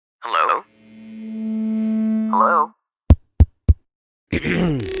Hello? Hello?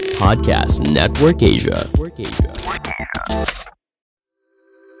 Podcast Network Asia.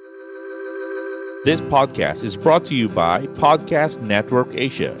 This podcast is brought to you by Podcast Network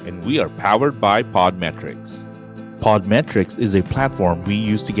Asia, and we are powered by Podmetrics. Podmetrics is a platform we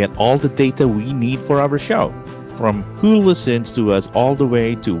use to get all the data we need for our show, from who listens to us all the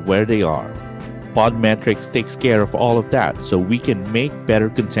way to where they are. Podmetrics takes care of all of that so we can make better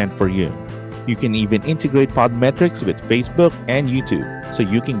content for you. You can even integrate Podmetrics with Facebook and YouTube so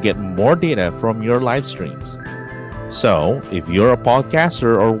you can get more data from your live streams. So, if you're a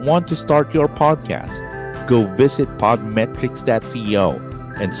podcaster or want to start your podcast, go visit podmetrics.co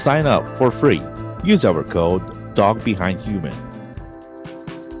and sign up for free. Use our code DOGBehindHuman.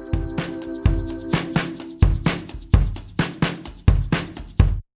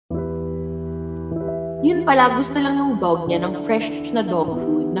 Yun pala, gusto lang ng dog niya ng fresh na dog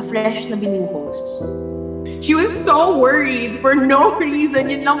food, na fresh na binuhos. She was so worried for no reason.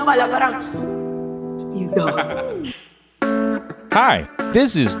 Yun lang pala, parang, these dogs. Hi,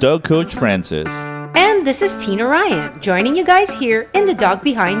 this is Dog Coach Francis. And this is Tina Ryan, joining you guys here in The Dog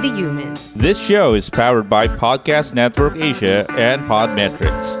Behind the Human. This show is powered by Podcast Network Asia and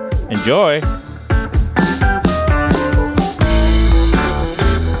Podmetrics. Enjoy!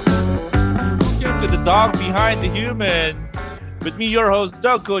 Welcome to The Dog Behind the Human. With me, your host,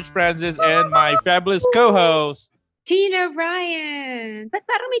 Dog Coach Francis, and my fabulous co-host, Tina Ryan. But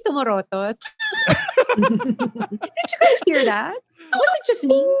parang may tumorotot. Did you guys hear that? Was it just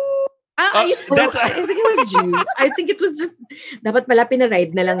me? I think it was June. I think it was just, dapat pala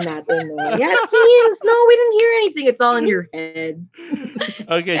pinaride na lang natin. No? Yeah, teens. No, we didn't hear anything. It's all in your head.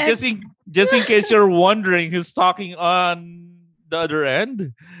 Okay, just in case you're wondering who's talking on the other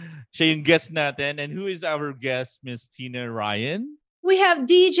end, siya yung guest natin. And who is our guest, Miss Tina Ryan? We have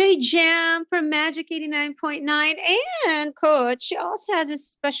DJ Jam from Magic 89.9 and Coach. She also has a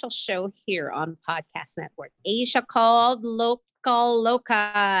special show here on Podcast Network Asia called Lokal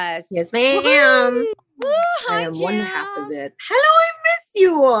Lokas. Yes, ma'am. Hi, I am Jam. one half of it. Hello, I miss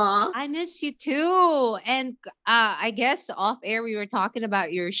you. I miss you too. And I guess off air we were talking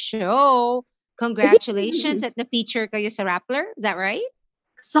about your show. Congratulations at the feature kayo sa Rappler. Is that right?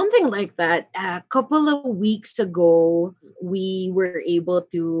 Something like that. A couple of weeks ago, we were able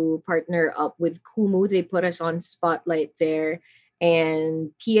to partner up with Kumu. They put us on Spotlight there.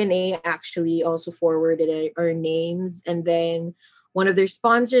 And PNA actually also forwarded our names. And then one of their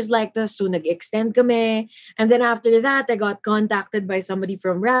sponsors liked us, so nag-extend kami. And then after that, I got contacted by somebody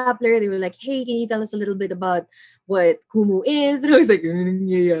from Rappler. They were like, hey, can you tell us a little bit about what Kumu is? And I was like, ano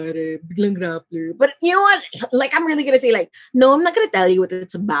nangyayari? Biglang Rappler. But you know what? Like, I'm really gonna say like, no, I'm not gonna tell you what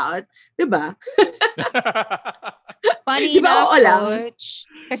it's about. Diba? Funny Diba, enough, oo lang? Coach.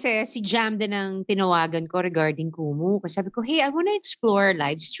 Kasi si Jam din ang tinawagan ko regarding Kumu. Kasi sabi ko, hey, I want to explore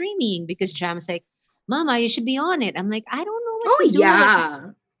live streaming because Jam's like, Mama, you should be on it. I'm like, I don't know what Oh, to do. yeah.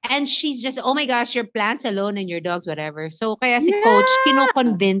 And she's just, oh my gosh, your plants alone and your dogs, whatever. So kaya si Yeah. Coach,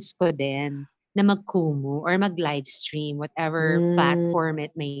 kino-convince ko din na mag-Kumu or mag-live stream, whatever platform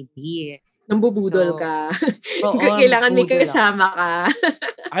it may be. Nambubudol So, ka. oo, Kailangan may nambubudol ako. kasama ka.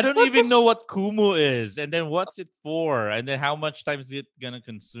 I don't even know what Kumu is, and then what's it for, and then how much time is it gonna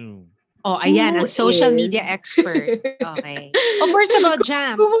consume? Oh, ayan, Kumu ang social is- media expert. Okay. Oh, first about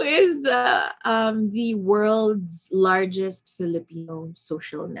Jam. Kumu is the world's largest Filipino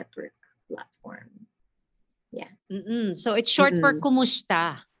social network platform. So it's short for Mm-mm.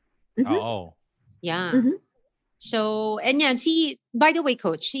 Kumusta. Mhm. Oh, Yeah. Mhm. So, and yan, by the way,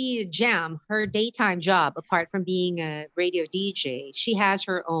 Coach, Jam, her daytime job, apart from being a radio DJ, she has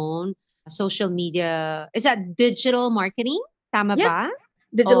her own social media. Is that digital marketing? Tama Yeah. ba?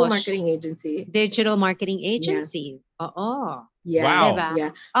 Digital Oh, marketing agency. Digital marketing agency. Oo. Yeah. Wow. Diba?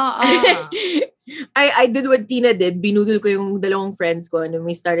 Yeah. Oo. I did what Tina did. Binudol ko yung dalawang friends ko and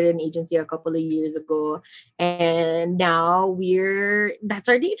we started an agency a couple of years ago. And now that's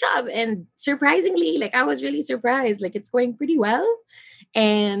our day job. And surprisingly, like I was really surprised. Like it's going pretty well.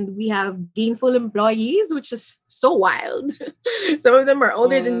 And we have gainful employees, which is so wild. Some of them are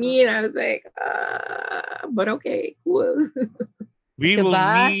older than me. And I was like, but okay, cool. we will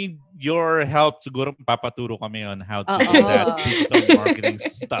Diba? need your help. Siguro papaturo kami on how to do Oo. that digital marketing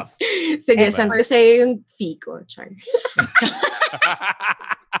stuff. Sige, Expert. saan ko sa'yo yung fee ko, Char.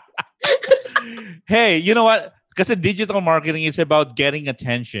 Hey, you know what? Kasi digital marketing is about getting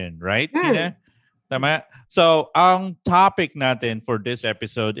attention, right, Tina? Tama? So, ang topic natin for this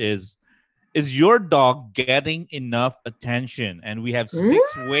episode is your dog getting enough attention? And we have 6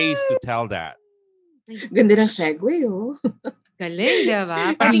 ways to tell that. Ganda ng segue, oh. Galing,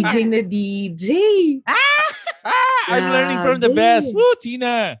 diba? Pwede DJ ka. na DJ. I'm learning from the best. Grabe. Woo,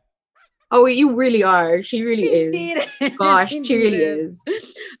 Tina! Oh, you really are. She really Hindi is. rin. Gosh, she Hindi really rin. is.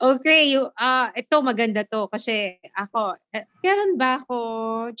 Okay, ito maganda to kasi ako, kailan ba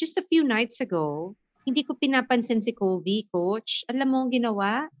ako, just a few nights ago, hindi ko pinapansin si Kobe, coach. Alam mo ang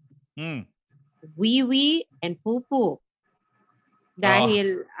ginawa? Hmm. Wee and Pupu. Oh.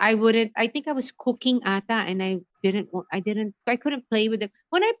 Dahil I think I was cooking ata and I couldn't play with him.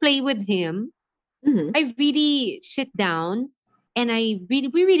 When I play with him, Mhm. I really sit down and we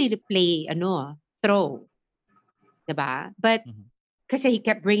really play, throw. Diba? But Mhm. kasi he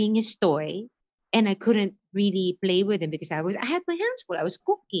kept bringing his toy and I couldn't really play with him because I had my hands full. I was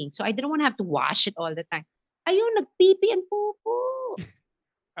cooking. So I didn't want to have to wash it all the time. Ayun, nagpipi and Pupu.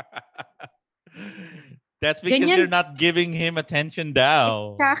 That's because you're Ganyan. not giving him attention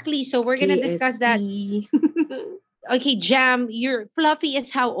now. Exactly. So we're gonna discuss that. KSP. Okay, Jam, your Fluffy is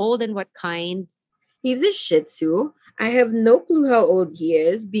how old and what kind? He's a Shih Tzu. I have no clue how old he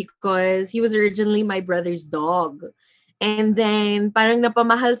is because he was originally my brother's dog. And then parang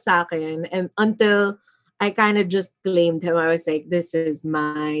napamahal sa akin. And until I kind of just claimed him, I was like, this is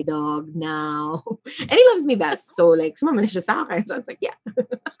my dog now. And he loves me best. So like, sumama na siya sa akin. So I was like, yeah.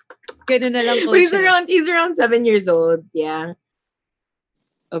 Ganun na lang, But coach. he's around 7 years old. Yeah.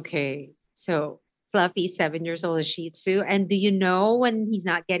 Okay. So Fluffy, 7 years old, is Shih Tzu. And do you know when he's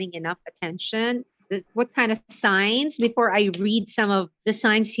not getting enough attention? What kind of signs? Before I read some of the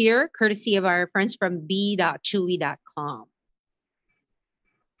signs here, courtesy of our friends from b.chewy.com.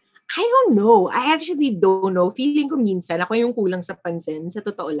 I don't know. I actually don't know. Feeling ko minsan ako yung kulang sa pansin, sa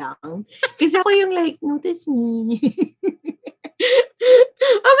totoo lang. Kasi ako yung like, notice me.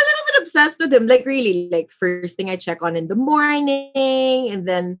 I'm a little bit obsessed with him. Like really, like first thing I check on in the morning, and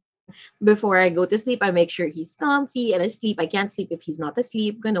then before I go to sleep, I make sure he's comfy and asleep. I can't sleep if he's not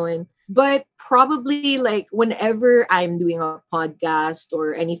asleep, ganon. But probably like whenever I'm doing a podcast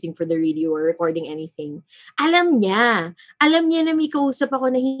or anything for the radio or recording anything, alam niya. Alam niya na may kausap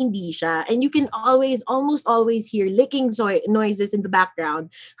ako na hindi siya. And you can almost always hear licking noises in the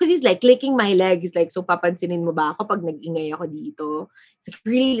background. Because he's like licking my leg. He's like, so papansinin mo ba ako pag nag-ingay ako dito? It's like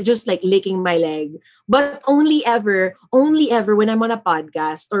really just like licking my leg. But only ever when I'm on a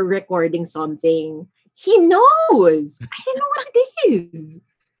podcast or recording something. He knows. I don't know what it is.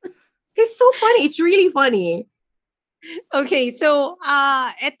 It's so funny. It's really funny. Okay, so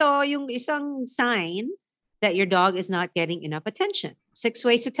ito yung isang sign that your dog is not getting enough attention. 6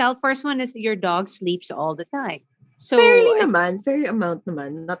 ways to tell. First one is your dog sleeps all the time. So, Fair amount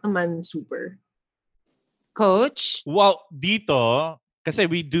naman. Not naman super. coach, Well, dito, kasi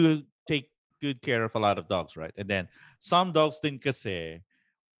we do take good care of a lot of dogs, right? And then some dogs din kasi,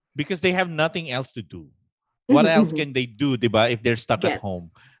 because they have nothing else to do. What else can they do, diba, if they're stuck at home?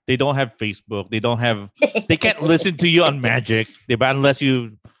 They don't have Facebook. They can't listen to you on Magic, diba, unless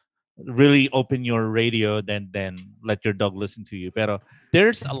you really open your radio, then let your dog listen to you. Pero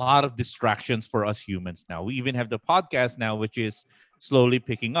there's a lot of distractions for us humans now. We even have the podcast now, which is slowly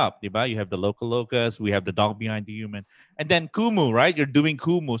picking up, diba? You have the Lokal Lokas, we have the dog behind the human, and then Kumu, right? You're doing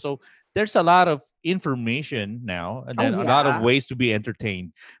Kumu. So there's a lot of information now, and then a lot of ways to be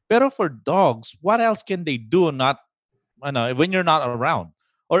entertained. Pero for dogs, what else can they do? Not, when you're not around,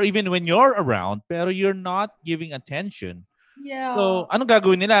 or even when you're around, pero you're not giving attention. yeah. So, anong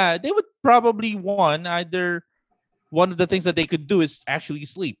gagawin nila? They would probably one of the things that they could do is actually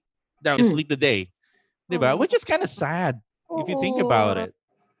sleep. Sleep the day. Diba? Which is kind of sad if you think about it.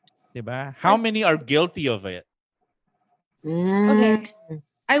 Diba? How many are guilty of it? Okay.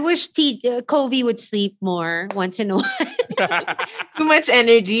 I wish Kobe would sleep more once in a while. Too much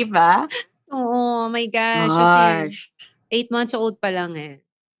energy ba? Oh my gosh. Kasi 8 months old pa lang eh.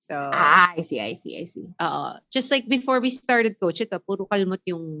 So, I see. just like before we started, coach, ito, puro kalmot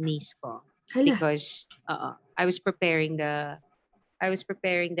yung niece ko. Because I was preparing the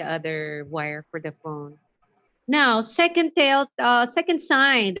other wire for the phone. Now, second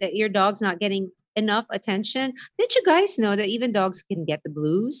sign that your dog's not getting enough attention. Did you guys know that even dogs can get the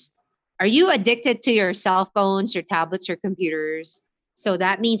blues? Are you addicted to your cell phones, your tablets, or computers? So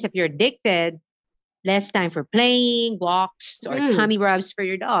that means if you're addicted, less time for playing, walks, or tummy rubs for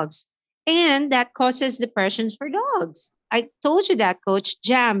your dogs. And that causes depressions for dogs. I told you that, Coach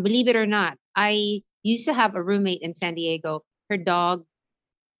Jam, believe it or not. I used to have a roommate in San Diego. Her dog,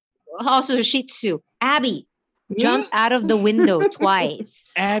 also a Shih Tzu, Abby, jumped out of the window twice.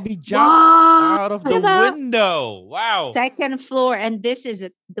 Abby jumped out of the window. Wow. Second floor. And this is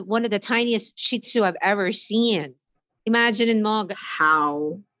one of the tiniest Shih Tzu I've ever seen. Imagine mo.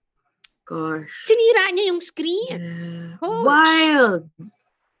 How? Gosh. Sinira niya yung screen. Coach. Wild.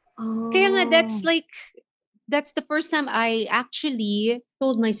 Kaya nga, Oh. that's the first time I actually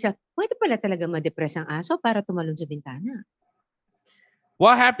told myself, pwede pala talaga ma-depress ang aso para tumalon sa bintana.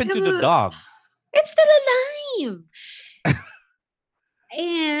 What happened to the dog? It's still alive.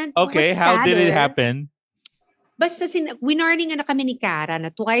 And Okay, what's how did it sadder, happen? basta winarningan na kami ni Kara na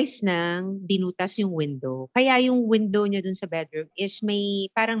twice nang binutas yung window. Kaya yung window niya dun sa bedroom is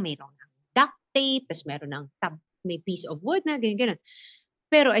parang mayroong duct tape, tas meron ng may piece of wood na, ganyan.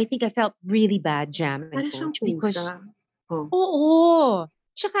 Pero I think I felt really bad, Jam and Para siyang Coach, because, pusa. Oh. oo,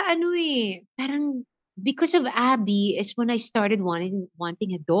 tsaka parang because of Abby is when I started wanting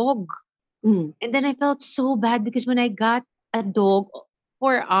a dog. Mm. And then I felt so bad because when I got a dog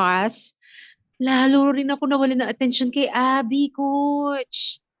for us, lalo rin ako nawalan ng attention kay Abby,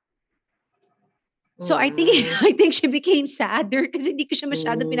 Coach. So I think I think she became sadder kasi hindi ko siya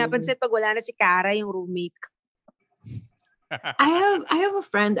masyadong pinapansin pag wala na si Kara, yung roommate ko. I have a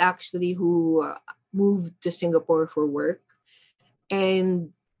friend actually who moved to Singapore for work,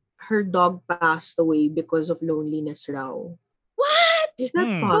 and her dog passed away because of loneliness raw. What? Is that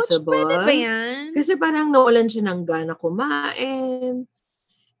Coach, pwede ba possible? yan? Kasi parang nawalan siya ng gana kumain.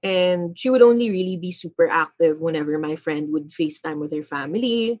 And she would only really be super active whenever my friend would FaceTime with her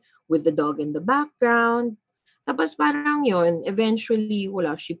family, with the dog in the background. Tapos parang yon, eventually,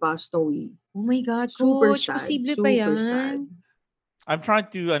 wala, she passed away. Oh my God, Super Coach, sad. posible ba Super yan? sad. I'm trying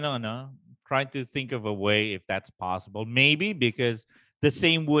to think of a way if that's possible. Maybe because the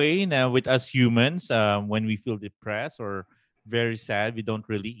same way now with us humans, when we feel depressed or very sad, we don't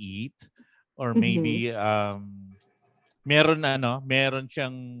really eat, or maybe meron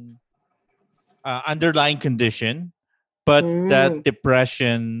siyang underlying condition, but that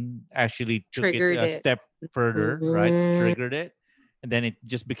depression actually took it Triggered a it. step further, right? Triggered it, and then it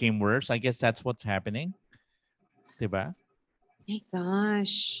just became worse. I guess that's what's happening. Diba? My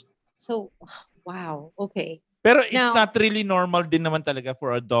gosh. So, wow. Okay. Pero it's Now, not really normal din naman talaga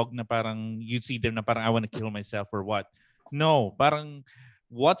for a dog na parang you see them na parang I want to kill myself or what. No, parang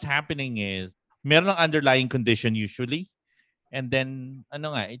what's happening is meron ng underlying condition usually, and then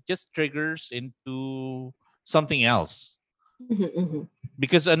it just triggers into something else.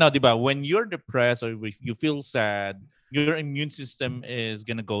 Because diba, when you're depressed or if you feel sad, your immune system is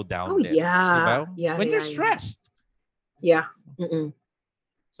gonna go down Oh, din. yeah. Diba? Yeah, When you're yeah. stressed. Yeah. Mm-mm.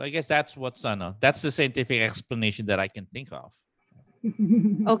 So I guess that's that's the scientific explanation that I can think of.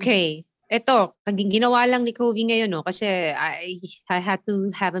 okay. Ito, ginawa lang ni Kobe ngayon, no? Kasi I had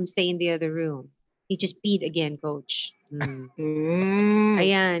to have him stay in the other room. He just peed again, Coach.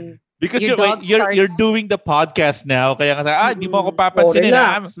 Ayan. Because Your dog you're starts- doing the podcast now, kaya nga di mo ako papansinin.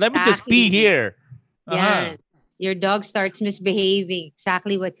 Let me just pee here. Yan. Your dog starts misbehaving.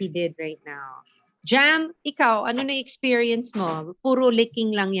 Exactly what he did right now. Jam, ikaw, ano na experience mo? Puro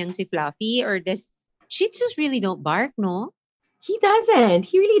licking lang yang si Fluffy, or does Shih Tzus really don't bark, no? He doesn't.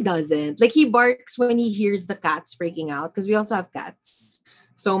 He really doesn't. Like, he barks when he hears the cats freaking out, because we also have cats.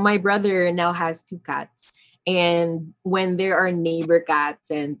 So my brother now has 2 cats. And when there are neighbor cats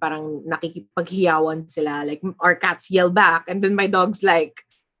and parang nakikipaghiyawan sila, like our cats yell back, and then my dog's like,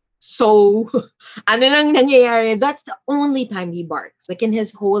 so, ano nang nangyayari? That's the only time he barks, like in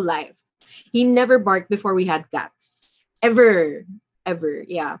his whole life. He never barked before we had cats. Ever.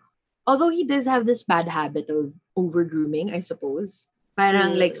 Yeah. Although he does have this bad habit of over grooming, I suppose.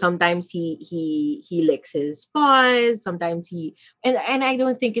 Parang like sometimes he licks his paws, sometimes and I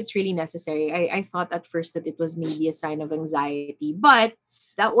don't think it's really necessary. I thought at first that it was maybe a sign of anxiety, but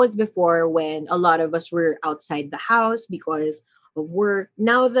that was before when a lot of us were outside the house because of work.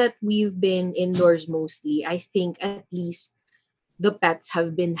 Now that we've been indoors mostly, I think at least the pets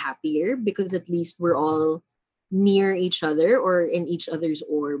have been happier because at least we're all near each other or in each other's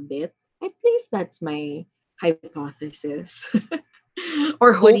orbit. At least that's my hypothesis.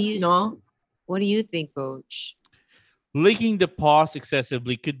 Or What hope, no? What do you think, Coach? Licking the paws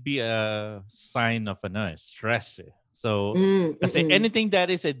excessively could be a sign of stress. So, kasi anything that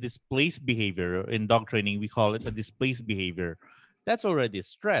is a displaced behavior in dog training, we call it a displaced behavior. That's already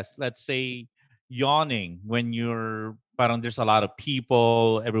stress. Let's say yawning when parang there's a lot of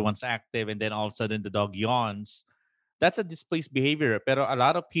people, everyone's active, and then all of a sudden the dog yawns. That's a displaced behavior. Pero a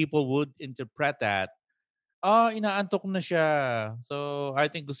lot of people would interpret that, inaantok na siya. So, I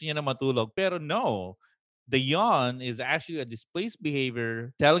think gusto niya na matulog. Pero no, the yawn is actually a displaced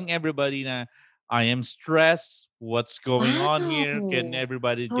behavior telling everybody na, I am stressed. What's going on here? Can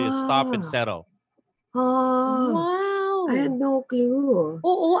everybody just stop and settle? Wow. I had no clue.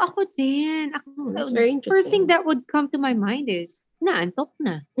 Oo, ako din. That's very interesting. First thing that would come to my mind is naantok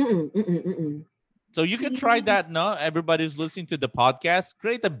na. So you can try that, no? Everybody who's listening to the podcast,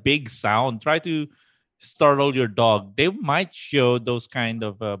 create a big sound. Try to startle your dog. They might show those kind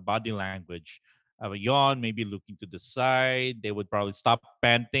of body language. A yawn, maybe looking to the side. They would probably stop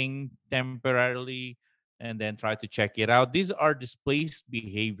panting temporarily and then try to check it out. These are displaced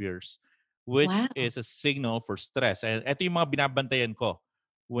behaviors, which Wow. is a signal for stress. And ito yung mga binabantayan ko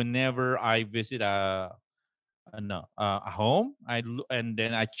whenever I visit a home. And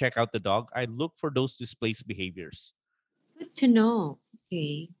then I check out the dog. I look for those displaced behaviors. Good to know.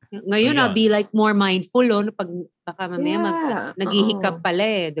 Okay. Ngayon, I'll be Ayun. like more mindful, no? Pag baka mamaya Yeah. naghihikap pala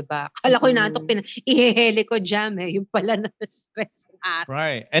eh, di ba? Akala ko inaantok, ihehele ko jam eh. Yung pala na stress ang asa.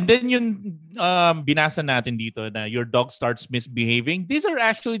 Right. And then yung binasa natin dito na your dog starts misbehaving. These are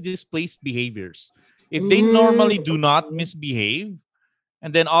actually displaced behaviors. If they normally do not misbehave,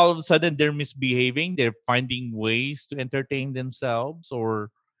 and then all of a sudden they're misbehaving, they're finding ways to entertain themselves,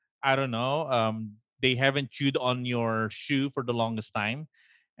 or I don't know, they haven't chewed on your shoe for the longest time,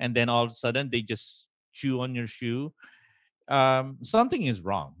 and then all of a sudden they just chew on your shoe. Something is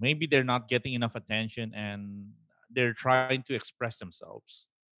wrong. Maybe they're not getting enough attention and they're trying to express themselves.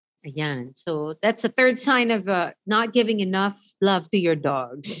 Ayan. So, that's a third sign of not giving enough love to your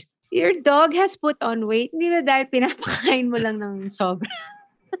dogs. Your dog has put on weight. Hindi na dahil pinapakain mo lang ng sobra.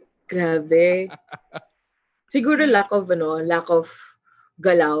 Grabe. Siguro lack of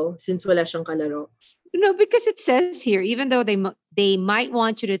galaw since wala siyang kalaro. No, because it says here, even though they might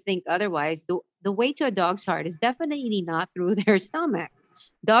want you to think otherwise, the way to a dog's heart is definitely not through their stomach.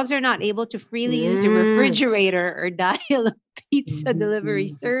 Dogs are not able to freely use the refrigerator or dial a pizza delivery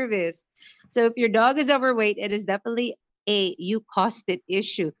service. So if your dog is overweight, it is definitely a you caused it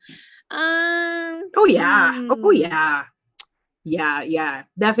issue. Oh yeah. Yeah.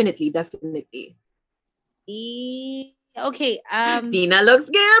 Definitely. Okay. Tina looks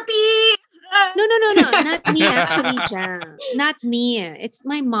guilty. No. Not me actually, Jam. Not me. It's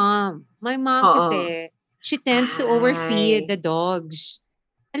my mom. My mom kasi, she tends to overfeed the dogs.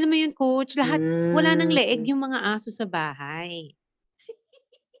 Alam mo yun, coach, lahat, wala nang leeg yung mga aso sa bahay.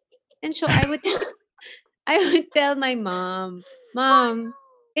 And so I would tell my mom,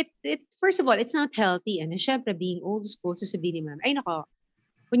 it first of all, it's not healthy. And syempre, being old school, sasabihin ni ma'am, ay nako,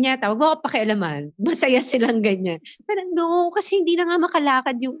 kunyata, wag mo ako pakialaman. Masaya silang ganyan. Pero no, kasi hindi na nga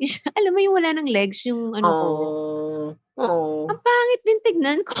makalakad yung isa. Alam mo yung wala ng legs yung ano ko. Ang pangit din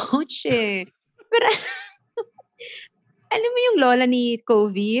tignan, coach eh. Pero alam mo yung lola ni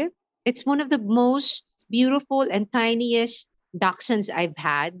Covey? It's one of the most beautiful and tiniest dachshunds I've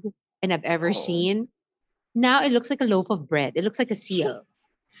had and I've ever seen. Now it looks like a loaf of bread. It looks like a seal.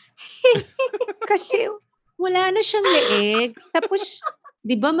 Kasi wala na siyang leeg. Tapos,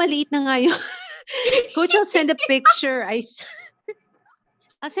 di ba maliit na nga yung... Coach, I'll send a picture.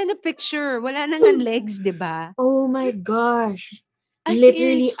 I'll send a picture. Wala na nga legs, di ba? Oh my gosh. As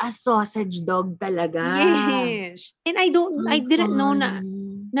Literally is, a sausage dog talaga. yes. And I didn't know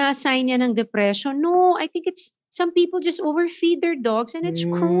na sign niya ng depression. No, I think it's some people just overfeed their dogs and it's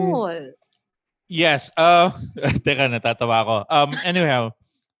cruel. Yes. Teka, natatawa ako. Anyhow,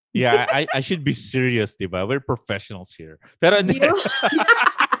 yeah, I should be serious, diba? We're professionals here. Pero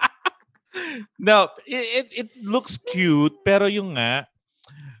no, it looks cute, pero yung nga,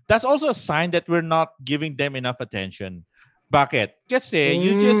 that's also a sign that we're not giving them enough attention. Bakit? Kasi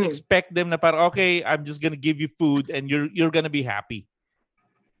you just expect them na parang, okay, I'm just gonna give you food and you're gonna be happy.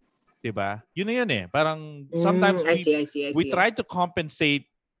 Diba? Yun na yun eh. Parang sometimes I see. we try to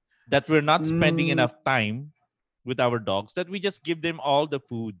compensate that we're not spending enough time with our dogs, that we just give them all the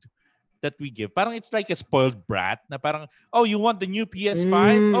food that we give. Parang it's like a spoiled brat na parang, oh, you want the new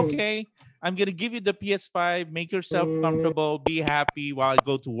PS5? Okay, I'm gonna give you the PS5. Make yourself comfortable. Be happy while I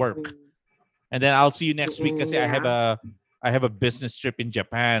go to work. And then I'll see you next week kasi I have a business trip in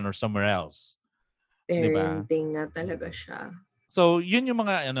Japan or somewhere else. Parenting nga talaga siya. So, yun yung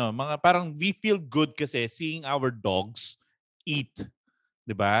mga parang we feel good kasi seeing our dogs eat.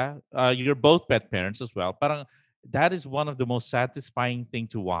 Diba? You're both pet parents as well. Parang that is one of the most satisfying thing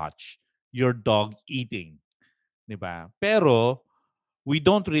to watch. Your dog eating. Diba? Pero, we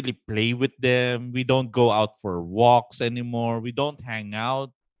don't really play with them. We don't go out for walks anymore. We don't hang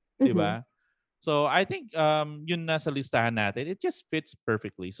out. Diba? So, I think yun nasa listahan natin. It just fits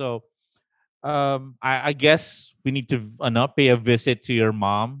perfectly. So, I guess we need to pay a visit to your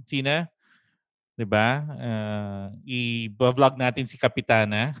mom, Tina. Diba? I-vlog natin si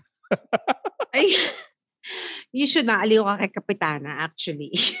Kapitana. Ay, you should maaliw ka kay Kapitana,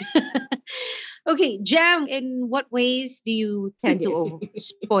 actually. Okay, Jam, in what ways do you tend to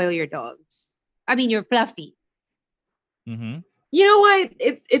spoil your dogs? I mean, you're Fluffy. Mm-hmm. You know what?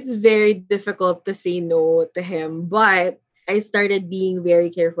 It's very difficult to say no to him, but I started being very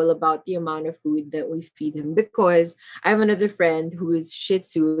careful about the amount of food that we feed him because I have another friend whose Shih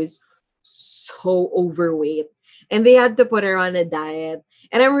Tzu is so overweight, and they had to put her on a diet.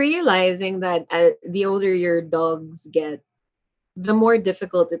 And I'm realizing that the older your dogs get, the more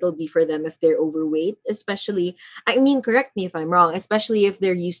difficult it'll be for them if they're overweight, especially, I mean, correct me if I'm wrong, especially if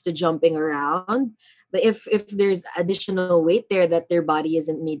they're used to jumping around. But if there's additional weight there that their body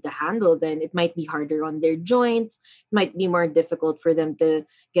isn't made to handle, then it might be harder on their joints. It might be more difficult for them to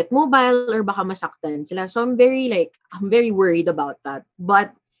get mobile or baka masaktan sila. So I'm very worried about that.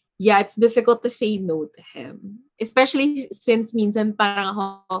 But yeah, it's difficult to say no to him. Especially since minsan parang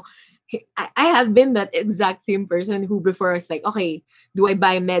ako, I have been that exact same person who before I was like, okay, do I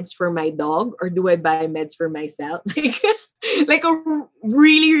buy meds for my dog or do I buy meds for myself? Like a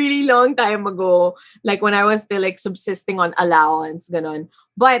really, really long time ago, like when I was still like subsisting on allowance, ganon.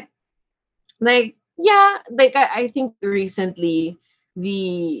 But like, yeah, like I think recently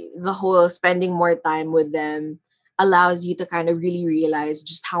the whole spending more time with them allows you to kind of really realize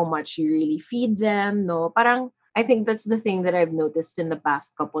just how much you really feed them, no? Parang I think that's the thing that I've noticed in the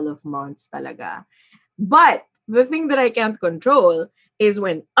past couple of months talaga. But the thing that I can't control is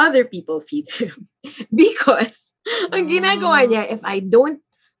when other people feed him. Because ang ginagawa Ah, niya, if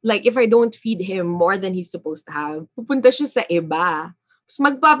I don't feed him more than he's supposed to have, pupunta siya sa iba. Tapos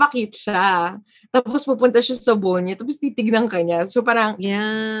magpapakit siya. Tapos pupunta siya sa bowl niya. Tapos titignan ka niya. So parang,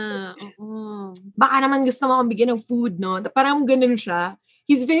 yeah. Oo. baka naman gusto mo akong bigyan ng food, no? Parang ganun siya.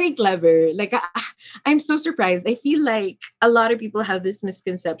 He's very clever. Like, I'm so surprised. I feel like a lot of people have this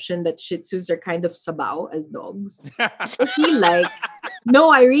misconception that Shih Tzus are kind of sabaw as dogs. I feel like,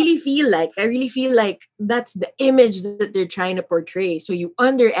 no, I really feel like that's the image that they're trying to portray. So you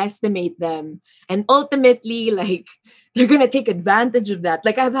underestimate them. And ultimately, like, they're gonna take advantage of that.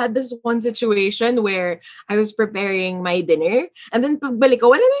 Like, I've had this one situation where I was preparing my dinner, and then pagbalik ko,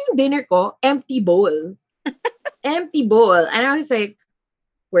 wala na yung dinner ko, empty bowl. Empty bowl. And I was like,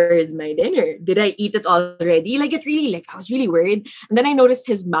 where is my dinner? Did I eat it already? I was really worried. And then I noticed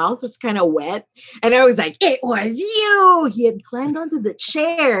his mouth was kind of wet. And I was like, it was you. He had climbed onto the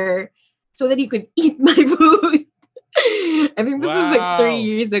chair so that he could eat my food. I think this was like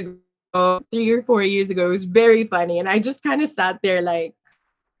Wow. 3 or 4 years ago. It was very funny. And I just kind of sat there like,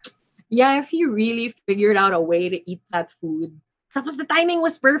 yeah, if he really figured out a way to eat that food. Tapos the timing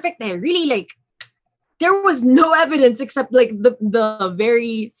was perfect. I really like there was no evidence except like the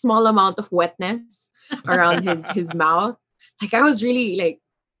very small amount of wetness around his mouth. Like I was really like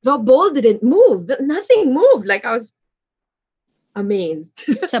the bowl didn't move. Nothing moved. Like I was amazed.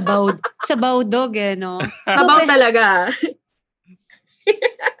 Sabaw dog eh, no? So, Sabaw talaga.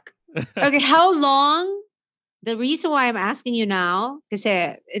 okay, how long? The reason why I'm asking you now, because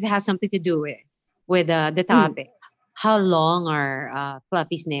it has something to do with the Mm. topic. How long are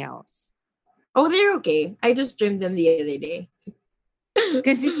Fluffy's nails? Oh, they're okay. I just trimmed them the other day.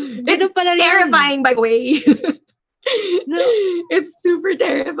 Kasi It's ganun pala yun. terrifying, by the way. No, It's super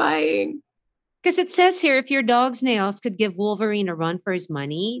terrifying. because it says here if your dog's nails could give Wolverine a run for his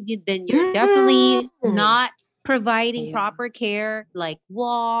money, then you're Mm. definitely not providing Yeah. proper care like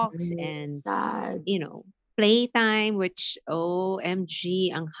walks and Sad. playtime, which OMG,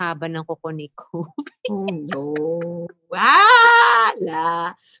 ang haba ng kuko ni Coop. Oh no. Ah,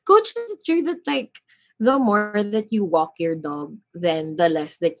 la. Coach, is it true that like the more that you walk your dog, then the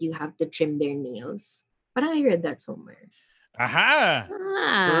less that you have to trim their nails? But I read that somewhere. Aha.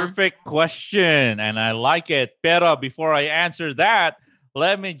 Ah, Perfect question. And I like it. Pero before I answer that,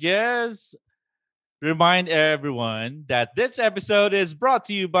 let me just remind everyone that this episode is brought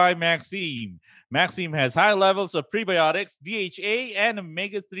to you by Maxime. Maxime has high levels of prebiotics, DHA, and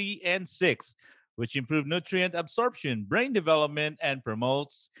omega 3 and 6, which improve nutrient absorption, brain development, and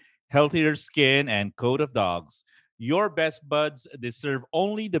promotes healthier skin and coat of dogs. Your best buds deserve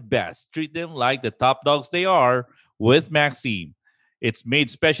only the best. Treat them like the top dogs they are with Maxime. It's made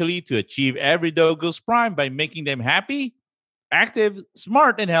specially to achieve every doggo's prime by making them happy, active,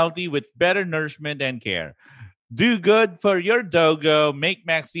 smart, and healthy with better nourishment and care. Do good for your doggo. Make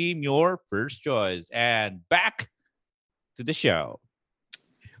Maxime your first choice. And back to the show.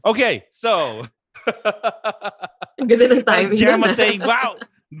 Okay, so Ang ganda ng parang timing Gemma na. saying, wow,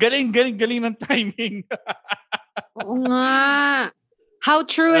 galing, galing, galing ng timing. oo nga. How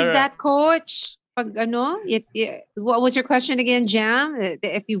true All is right. that, coach? Pag what was your question again, Jam?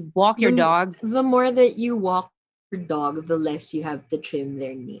 If you walk your the, dogs, the more that you walk your dog, the less you have to trim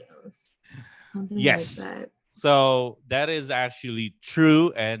their nails. Something like Yes. that. So that is actually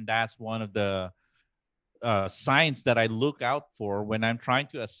true. And that's one of the signs that I look out for when I'm trying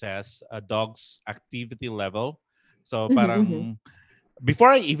to assess a dog's activity level. So Mm-hmm. parang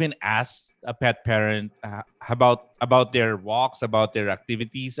before I even ask a pet parent about their walks, about their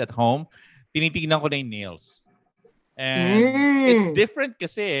activities at home, tinitingnan ko na yung nails. And it's Mm-hmm. different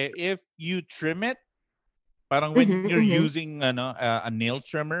kasi if you trim it, parang when you're Mm-hmm. using a nail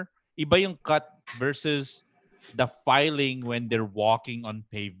trimmer, iba yung cut versus the filing when they're walking on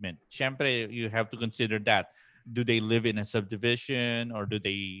pavement. Siyempre, you have to consider that. Do they live in a subdivision or do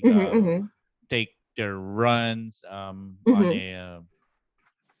they Mm-hmm. take their runs on Mm-hmm. a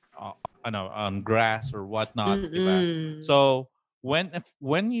on grass or whatnot, diba? Mm-mm. So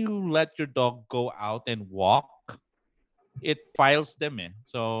when you let your dog go out and walk, it files them eh.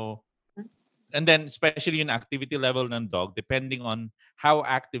 So and then especially in activity level ng dog, depending on how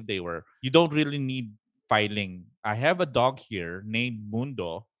active they were, you don't really need filing. I have a dog here named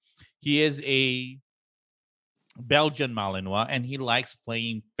Mundo. He is a Belgian Malinois and he likes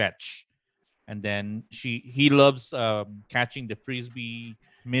playing fetch. And then he loves catching the frisbee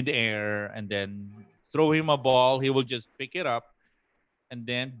midair and then throw him a ball. He will just pick it up and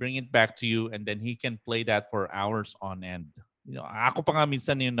then bring it back to you and then he can play that for hours on end. Ako pa nga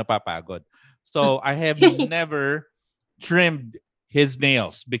minsan yung napapagod. So I have never trimmed his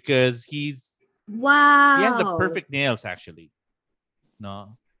nails because he has the Wow. perfect nails actually.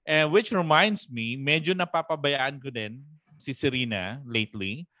 No? And which reminds me, medyo napapabayaan ko din si Serena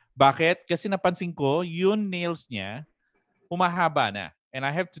lately. Bakit? Kasi napansin ko, yung nails niya, humahaba na. And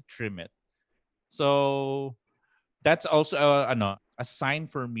I have to trim it. So, that's also a sign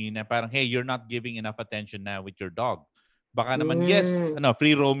for me na parang, hey, you're not giving enough attention now with your dog. Baka naman, yes, Mm.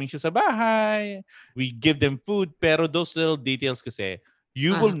 free roaming siya sa bahay. We give them food. Pero those little details kasi,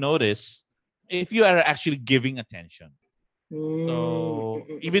 you will Uh-huh. notice if you are actually giving attention. Mm. So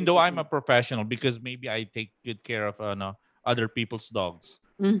even though I'm a professional, because maybe I take good care of other people's dogs,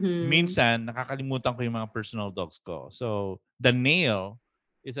 Mm-hmm. minsan nakakalimutan ko yung mga personal dogs ko. So the nail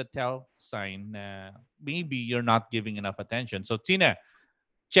is a tell sign na maybe you're not giving enough attention. So Tina,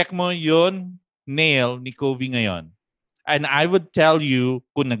 check mo yun nail ni Kobe ngayon. And I would tell you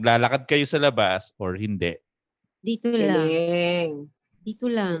kung naglalakad kayo sa labas or hindi. Dito lang. Galing. Dito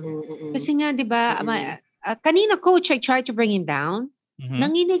lang. Mm-mm, mm-mm, Kasi nga, di ba, mm-mm. kanina coach, I tried to bring him down. Mhm.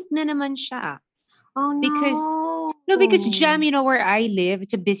 Nanginig na naman siya. Oh Because, no. no, because Jam, where I live,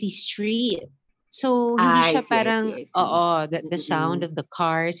 it's a busy street. So, hindi I siya see, I see, parang, I see. the sound Mm-mm, of the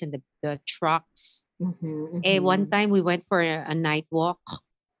cars and the trucks. mm-hmm, One mm-hmm. time we went for a night walk.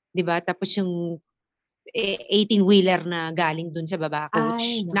 Di ba? Tapos yung 18-wheeler na galing dun sa baba, Ay,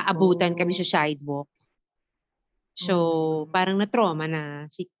 coach, nako. naabutan kami sa sidewalk. So, Oh no. parang na-trauma na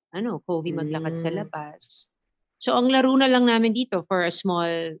si Kobe maglakad sa Mm. labas. So, ang laro na lang namin dito for a small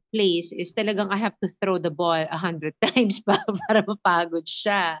place is talagang I have to throw the ball 100 times para mapagod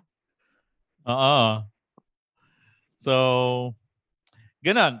siya. Oo. So,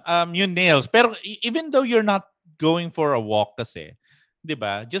 ganon. Yung nails. Pero even though you're not going for a walk kasi, 'di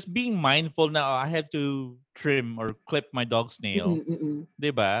ba? Just being mindful na I have to trim or clip my dog's nail, Mm-mm, mm-mm. 'di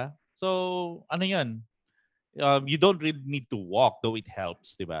ba? So, ano 'yun? You don't really need to walk though it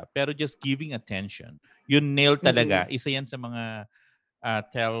helps, 'di ba? Pero just giving attention. Yung nail talaga, Mm-mm. isa 'yan sa mga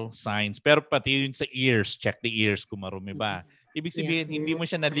tell signs. Pero pati yun sa ears, check the ears kung marumi ba. Ibig Yeah. sabihin, hindi mo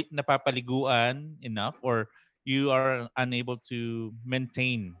siya napapaliguan enough or you are unable to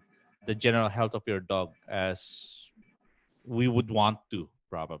maintain the general health of your dog as we would want to,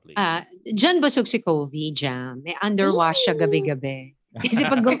 probably. Diyan busog si Kobe, Jam. May underwash siya Eee. gabi-gabi. Kasi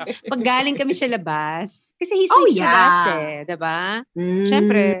pag galing kami sa labas, kasi he Oh sleeps with us yeah. 'di ba? Mm.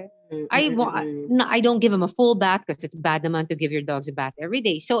 Siyempre, Mm-mm. no, I don't give him a full bath because it's bad naman to give your dogs a bath every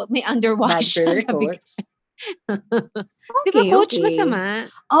day. So, may Bad underwash for siya their gabi. coats. 'Di ba, Okay, coach, okay. masama?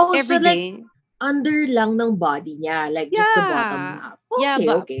 Oh, so Every like day. under lang ng body niya, like just the bottom Yeah. half. Yeah, Okay,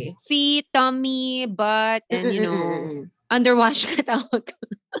 but okay. feet, tummy, butt, and Mm-mm-mm-mm. underwash ka tawag ko.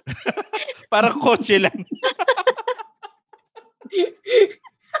 Parang kotse lang.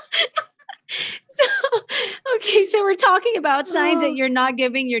 So, okay, so we're talking about signs that Oh. you're not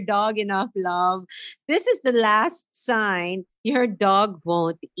giving your dog enough love. This is the last sign your dog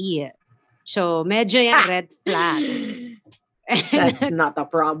won't eat. So, medyo yan red flag. That's And not a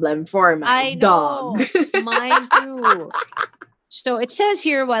problem for my I dog. know, mine too. So it says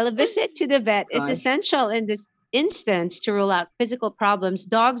here, while a visit to the vet is Gosh. essential in this instance to rule out physical problems,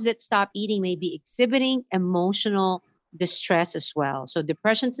 dogs that stop eating may be exhibiting emotional distress as well. So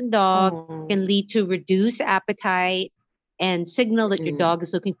depressions in dog can Oh. lead to reduced appetite and signal that your Mm. dog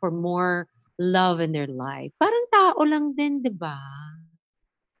is looking for more love in their life. Parang tao lang din, di ba?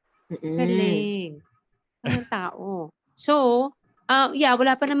 Mm-mm. Galing. Parang tao. So, yeah,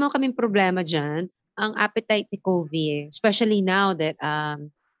 wala pa naman kaming problema dyan. Ang appetite ni Covey, especially now that,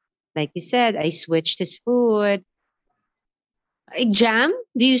 like you said, I switched his food. Jam,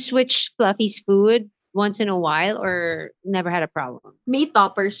 do you switch Fluffy's food once in a while or never had a problem? May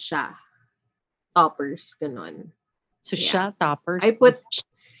toppers siya. Toppers, ganun. So Yeah. siya, toppers. I put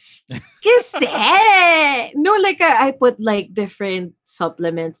kasi no, like I put like different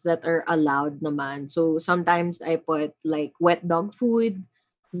supplements that are allowed naman. So sometimes I put like wet dog food,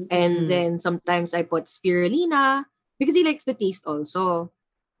 and Mm-mm. then sometimes I put spirulina because he likes the taste also.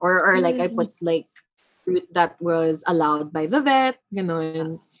 Or like I put like fruit that was allowed by the vet,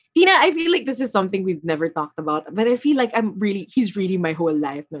 ganon. Tina, I feel like this is something we've never talked about, but I feel like he's really my whole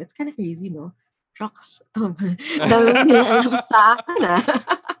life. No, it's kind of crazy, no? Shucks. Dami mong nilalam sa akin, ah.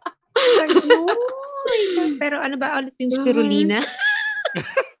 Pero ano ba ulit yung spirulina?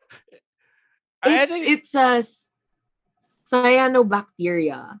 It's a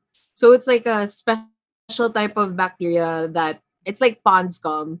cyanobacteria. So it's like a special type of bacteria that it's like pond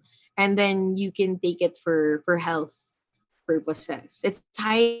scum, and then you can take it for health purposes. It's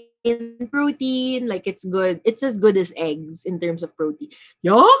high in protein, like it's good. It's as good as eggs in terms of protein.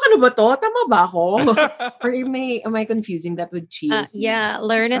 Yo, ano ba to? Tama ba ako? Or am I confusing that with chia seed? Yeah,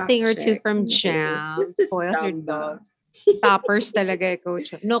 learn Just a thing or fact two check. from Ano to? Jam. Who's this Spoils your Jam dog. ba? Toppers talaga,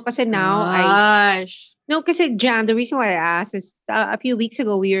 Coach. No, kasi now Gosh. No, kasi Jam, the reason why I asked is a few weeks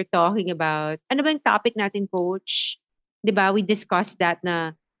ago we were talking about, ano ba yung topic natin, Coach? 'Di ba? We discussed that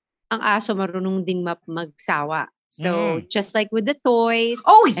na ang aso marunong ding magsawa. So, just like with the toys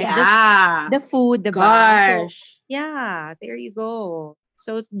Oh, and yeah. the food, 'di ba? So, Gosh. yeah, there you go.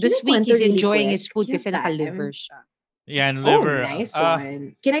 So, this week Kinikwento he's really enjoying quick. his food Yung kasi naka-liver time. siya. Yeah, and Oh, liver. nice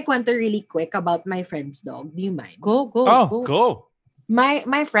one. Can I kwento really quick about my friend's dog? Do you mind? Go. Go.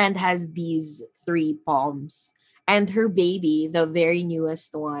 My friend has these 3 poms, and her baby, the very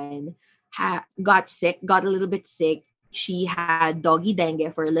newest one, got a little bit sick. She had doggy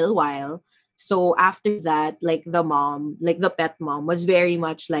dengue for a little while. So after that, like the mom, like the pet mom, was very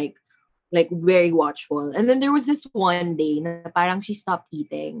much like very watchful. And then there was this one day na parang she stopped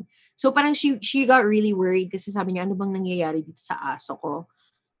eating. So parang she got really worried kasi sabi niya, ano bang nangyayari dito sa aso ko?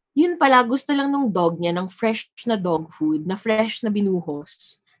 Yun pala, gusto lang nung dog niya ng fresh na dog food, na fresh na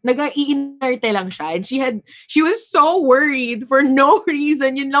binuhos. Nag-iinerte lang siya. And she was so worried for no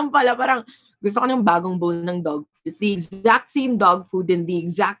reason. Yun lang pala, parang gusto ko ng bagong bowl ng dog. It's the exact same dog food in the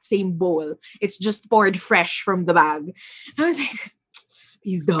exact same bowl. It's just poured fresh from the bag. I was like,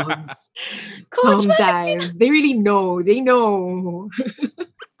 these dogs. Coach, Sometimes, they really know. They know.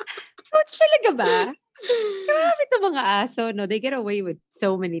 Coach talaga ba? Grabe to mga aso, no? They get away with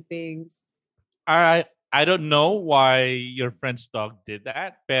so many things. I don't know why your friend's dog did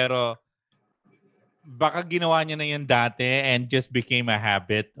that, pero baka ginawa niya na yan dati and just became a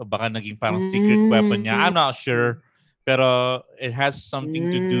habit o baka naging parang secret weapon niya. I'm not sure. Pero it has something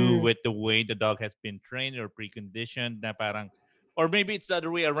to do with the way the dog has been trained or preconditioned na parang, or maybe it's the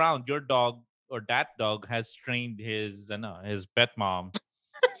other way around. Your dog or that dog has trained his pet mom.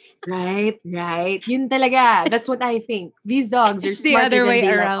 Right. Yun talaga. That's what I think. These dogs are It's the smarter other than way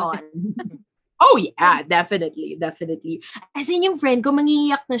they let around. on. Oh, yeah. Definitely. As in, yung friend ko,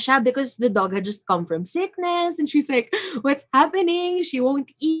 mangiiyak na siya because the dog had just come from sickness. And she's like, what's happening? She won't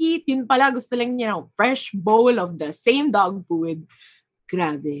eat. Yun pala, gusto lang niya ng fresh bowl of the same dog food.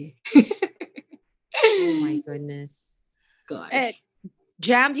 Grabe. Oh my goodness. Gosh.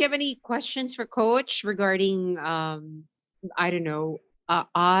 Jam, do you have any questions for Coach regarding, I don't know,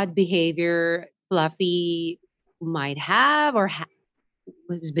 odd behavior Fluffy might have or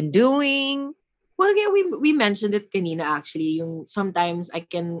has been doing? Well, yeah, we mentioned it kanina actually. Yung sometimes I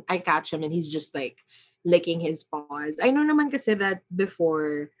catch him and he's just like licking his paws. I know naman kasi that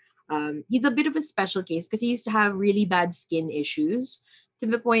before, he's a bit of a special case because he used to have really bad skin issues to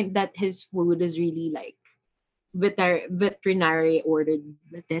the point that his food is really like veterinary ordered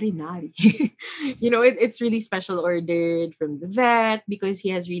veterinary. It's really special ordered from the vet because he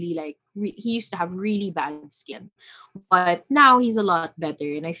has really like he used to have really bad skin, but now he's a lot better,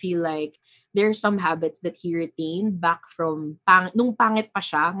 and I feel like there are some habits that he retained back from nung pangit pa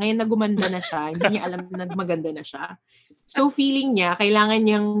siya. Ngayon na gumanda na siya, hindi niya alam na maganda na siya. So feeling niya kailangan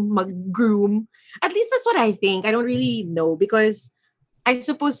niyang mag-groom. At least that's what I think. I don't really know because I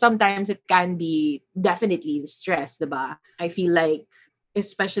suppose sometimes it can be definitely the stress, diba? I feel like,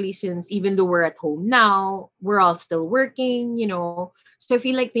 especially since even though we're at home now, we're all still working. So I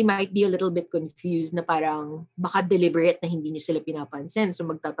feel like they might be a little bit confused na parang baka deliberate na hindi niyo sila pinapansin. So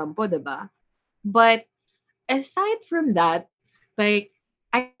magtatampo, diba? But aside from that, like,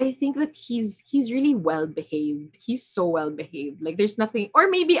 I think that he's really well behaved. He's so well behaved. Like there's nothing, or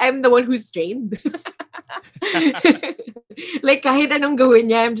maybe I'm the one who's trained. Like kahit anong gawin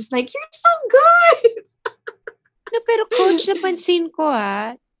niya, I'm just like, you're so good. No, pero coach, napansin ko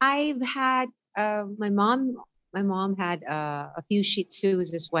I've had my mom had a few Shih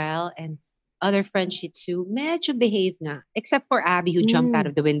Tzus as well, and other French Shih Tzu, medyo behave nga. Except for Abby who jumped out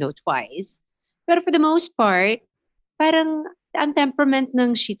of the window twice. Pero for the most part, parang ang temperament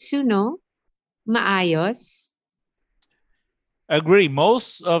ng Shih Tzu, no? Maayos. Agree.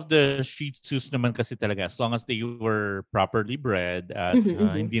 Most of the Shih Tzus naman kasi talaga, as long as they were properly bred at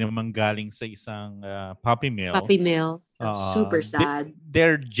hindi naman galing sa isang puppy mill, Super sad.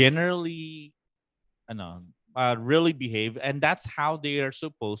 they're generally really behave, and that's how they are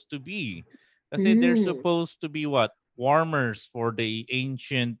supposed to be. Kasi they're supposed to be what? Warmers for the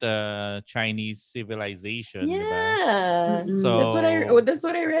ancient Chinese civilization, diba? Yeah. So That's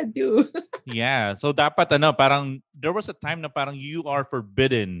what I read too. yeah, so dapat parang there was a time na parang you are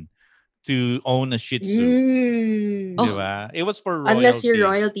forbidden to own a Shih Tzu. Diba? It was for royalty. Unless you're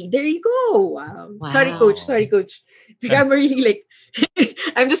royalty. There you go. Wow. Sorry, coach. Like, I'm really like,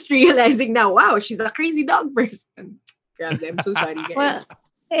 I'm just realizing now, wow, she's a crazy dog person. Grabe, I'm so sorry, guys. Well,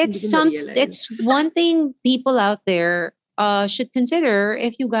 it's one thing people out there should consider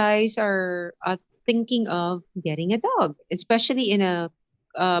if you guys are thinking of getting a dog, especially in a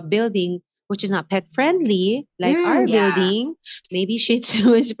building which is not pet friendly, like our building. Maybe Shih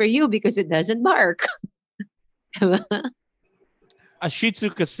Tzu is for you because it doesn't bark. A Shih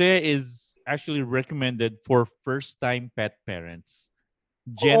Tzu kasi is actually recommended for first-time pet parents.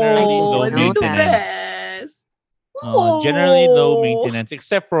 Generally low maintenance. Generally low maintenance,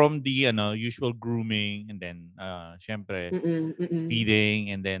 except from the usual grooming, and then syempre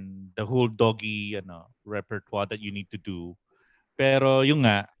feeding, and then the whole doggy repertoire that you need to do. Pero yung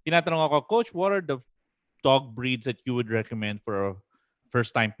nga, tinatanong ako, Coach, what are the dog breeds that you would recommend for a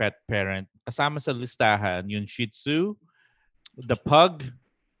first-time pet parent? Kasama sa listahan yung Shih Tzu, the Pug,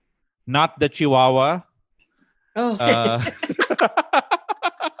 not the Chihuahua.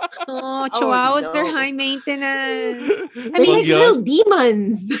 Chihuahuas, they're high maintenance. I mean, like little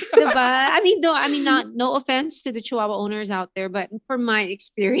demons. Diba? No offense to the Chihuahua owners out there, but from my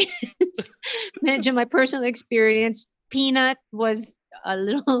experience, my personal experience, Peanut was a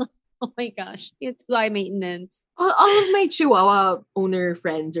little, oh my gosh, it's high maintenance. All of my Chihuahua owner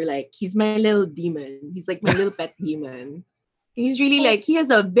friends are like, he's my little demon. He's like my little pet demon. He's really like, he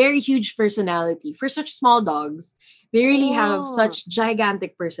has a very huge personality. For such small dogs, they really have such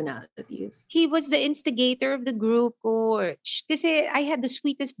gigantic personalities. He was the instigator of the group, coach. Kasi I had the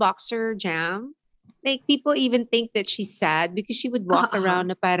sweetest boxer, Jam. Like, people even think that she's sad because she would walk around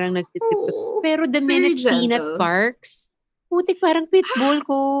na parang nagtitip. Pero the minute Peanut barks, putik parang pitbull,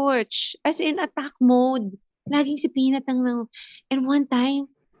 coach. As in attack mode. Laging si Peanut ang And one time,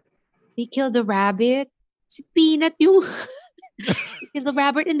 they killed a rabbit. Si Peanut yung... killed the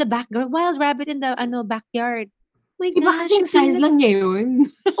rabbit in the background. Wild rabbit in the backyard. Oh my Iba gosh, kasing size lang niya yun.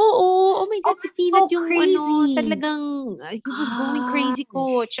 Oh my God, si Peanut so yung crazy. Talagang, he was going crazy,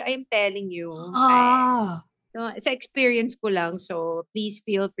 coach. I am telling you. So, it's an experience ko lang. So, please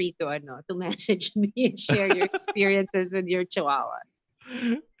feel free to message me and share your experiences with your Chihuahua.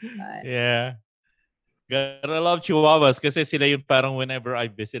 Yeah. Gotta love Chihuahuas kasi sila yung parang whenever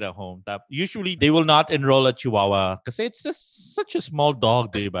I visit a home. Usually, they will not enroll a Chihuahua kasi it's just such a small dog,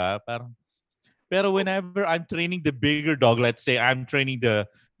 diba? Pero whenever I'm training the bigger dog, let's say I'm training the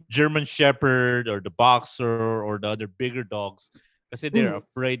German Shepherd or the Boxer or the other bigger dogs, kasi they're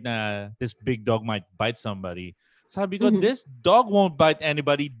afraid na this big dog might bite somebody. Sabi ko, this dog won't bite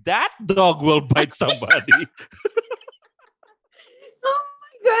anybody. That dog will bite somebody.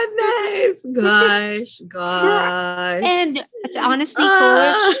 Goodness. Gosh. And honestly,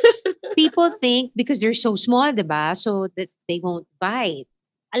 coach, people think because they're so small, diba? So that they won't bite.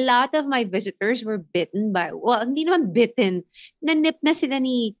 A lot of my visitors were bitten by, well, hindi naman bitten. Nanip na sila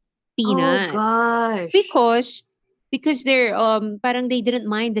ni Peanut. Oh, gosh. Because they're, parang they didn't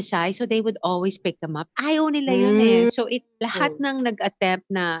mind the size, so they would always pick them up. Ayaw nila yun eh. So, lahat ng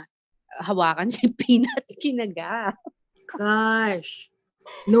nag-attempt na hawakan si Peanut, kinaga. Gosh.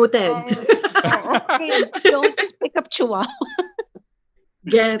 Noted. Okay, don't just pick up Chihuahua.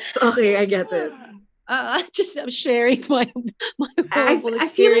 Okay, I get it. I'm sharing my I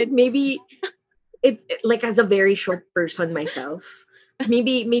experience. feel like maybe it like as a very short person myself,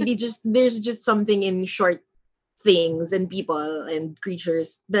 maybe just there's just something in short things and people and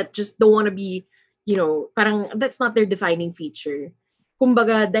creatures that just don't want to be, parang that's not their defining feature.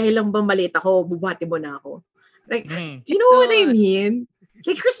 Kumbaga, dahil lang ba maliit ako, bubati mo na ako. Like, do you know what I mean?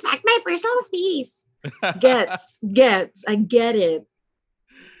 Like, respect my personal space. Gets. I get it.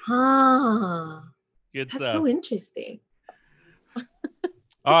 Ah, Good that's stuff. so interesting.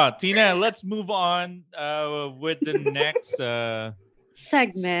 Tina, let's move on with the next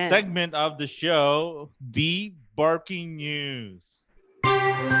Segment. segment of the show, the barking news.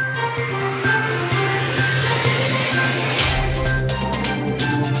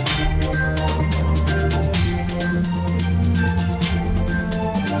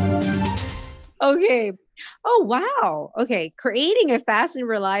 Okay. Oh, wow. Okay. Creating a fast and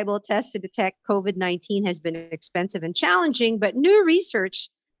reliable test to detect COVID-19 has been expensive and challenging, but new research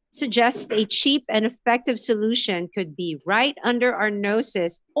suggests a cheap and effective solution could be right under our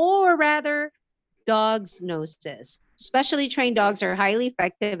noses, or rather, dogs' noses. Specially trained dogs are highly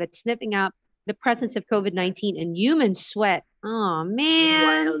effective at sniffing out the presence of COVID-19 in human sweat. Oh,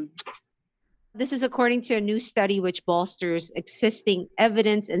 man. Wild. This is according to a new study which bolsters existing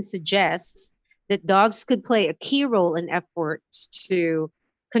evidence and suggests that dogs could play a key role in efforts to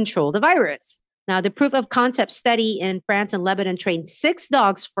control the virus. Now, the proof of concept study in France and Lebanon trained 6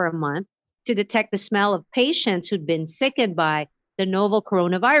 dogs for a month to detect the smell of patients who'd been sickened by the novel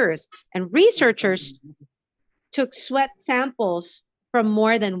coronavirus. And researchers took sweat samples from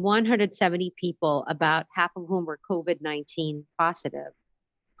more than 170 people, about half of whom were COVID-19 positive.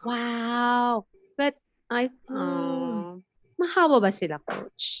 Wow. But Oh, mahawa ba sila,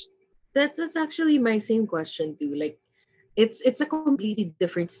 coach? that's actually my same question too. Like, it's a completely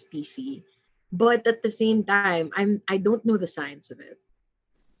different species, but at the same time, I don't know the science of it.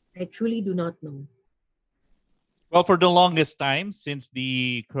 I truly do not know. Well, for the longest time since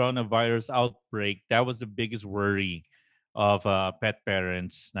the coronavirus outbreak, that was the biggest worry of pet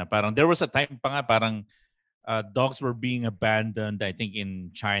parents. Na parang there was a time pa nga parang dogs were being abandoned, I think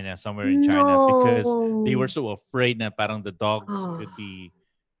in China, somewhere in China, because they were No. so afraid na parang the dogs Oh, could be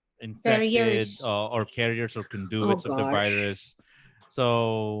infected Carriers. or carriers or oh conduits of the gosh. virus.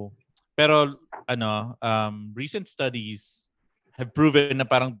 So, pero recent studies have proven na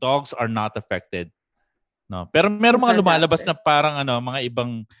parang dogs are not affected. No. Pero Oh, meron mga lumalabas na fantastic. parang mga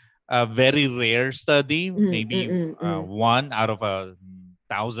ibang very rare study, Mm, mm, maybe mm, mm. one out of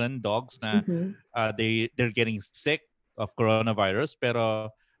 1,000 dogs na Mhm. they're getting sick of coronavirus. Pero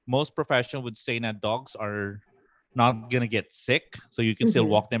most professionals would say that dogs are not gonna get sick, so you can still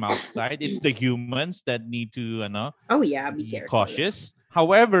Mhm. walk them outside. It's the humans that need to Oh yeah, be be careful. cautious.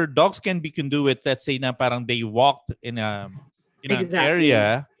 However, dogs can be conduit. Let's say na parang they walked in an Exactly.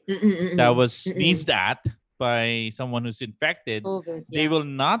 area that Mm-mm-mm. was Mm-mm. sneezed at by someone who's infected, COVID, they yeah. will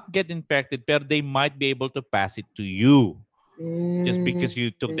not get infected, but they might be able to pass it to you just because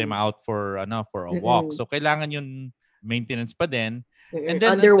you took them Mm-mm. out for a walk. Mm-mm. So kailangan yung maintenance pa din. And Mm-mm. then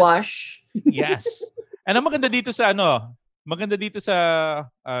at this, Underwash. yes. And ang maganda dito sa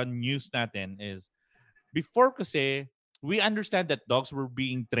news natin is before kasi we understand that dogs were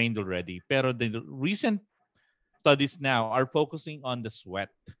being trained already, pero the recent studies now are focusing on the sweat.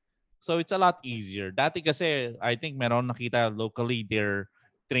 So it's a lot easier. Dati kasi, I think meron nakita locally, they're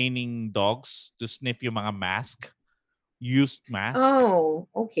training dogs to sniff yung mga used mask, Oh,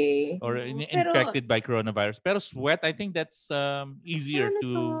 okay. or Pero, infected by coronavirus. Pero sweat, I think that's easier ano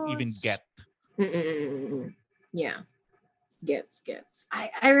to? to even get. Mm-mm-mm-mm. Yeah, gets.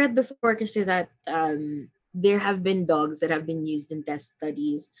 I read before kasi that there have been dogs that have been used in test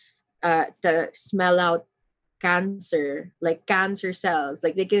studies to smell out cancer, like cancer cells.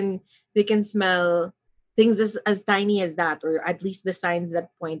 Like they can smell things as tiny as that, or at least the signs that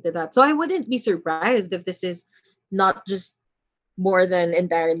point to that. So I wouldn't be surprised if this is not just more than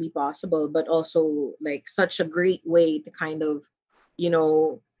entirely possible, but also like such a great way to kind of, you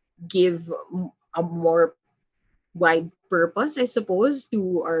know, give a more wide purpose, I suppose,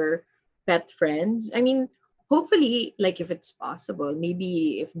 to our pet friends. I mean, hopefully, like if it's possible,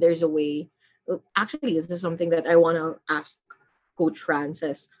 maybe if there's a way. Actually, this is something that I want to ask Coach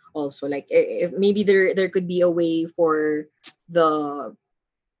Francis also. Like, if maybe there could be a way for the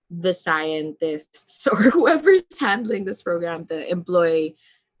the scientists or whoever's handling this program to employ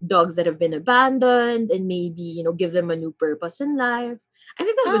dogs that have been abandoned and maybe give them a new purpose in life. I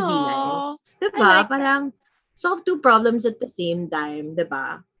think that would be oh, nice, I diba? like that. Parang solve two problems at the same time,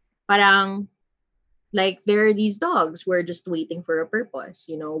 diba? Parang like there are these dogs who are just waiting for a purpose,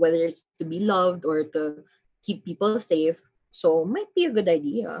 whether it's to be loved or to keep people safe. So might be a good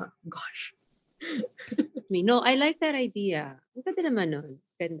idea. Gosh. Me. No, I like that idea. Ang ganda naman nun.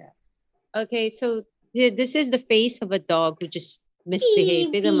 Ganda. Okay, so this is the face of a dog who just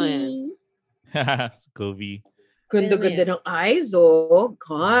misbehaved. Tignan mo yan. Baby. Scovy. Tignan mo Ganda-ganda yan. ng eyes, oh.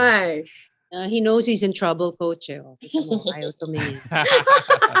 Gosh. He knows he's in trouble, coach. Eh. Oh, kita mo, ayaw tumingin.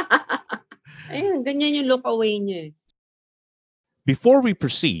 Ayun, ganyan yung look away niya. Before we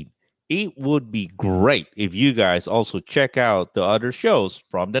proceed, it would be great if you guys also check out the other shows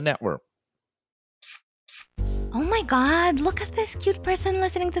from the network. Oh my God, look at this cute person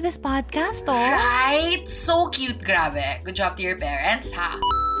listening to this podcast, oh. Right? So cute, grabe. Good job to your parents, ha?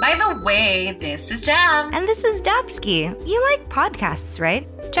 By the way, this is Jam. And this is Dapsky. You like podcasts, right?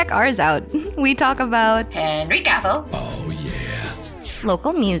 Check ours out. We talk about Henry Cavill.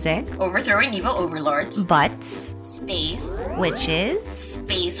 local music, Overthrowing evil overlords. butts, Space. witches,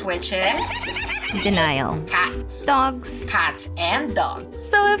 Space witches. denial, Cats. dogs. Cats and dogs.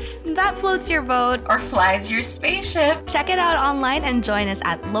 So if that floats your boat, Or flies your spaceship. check it out online and join us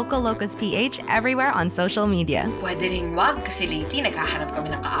at Lokal Lokas PH everywhere on social media. Pwede rin wag kasi lately naghahanap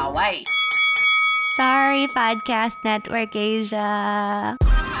kami ng kaaway. Sorry, Podcast Network Asia.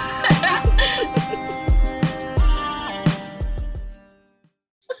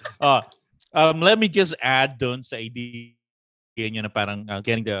 Let me just add dun sa idea nyo na parang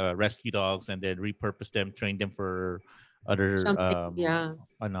getting the rescue dogs and then repurpose them, train them for other, Something, yeah.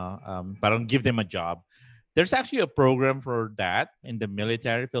 parang give them a job. There's actually a program for that in the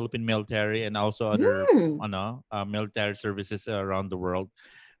military, Philippine military, and also other military services around the world.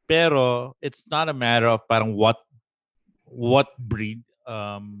 Pero it's not a matter of parang what breed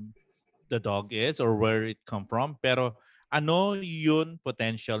the dog is or where it come from. Pero ano yun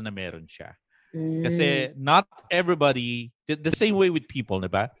potential na meron siya. Kasi not everybody, the same way with people,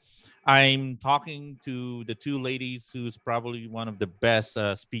 diba? I'm talking to the two ladies who's probably one of the best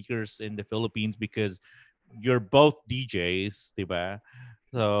speakers in the Philippines because you're both DJs, diba?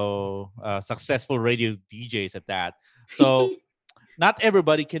 So successful radio DJs at that. So not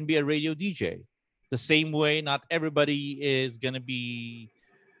everybody can be a radio DJ. The same way, not everybody is gonna be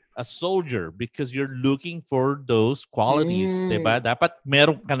a soldier because you're looking for those qualities, diba? Dapat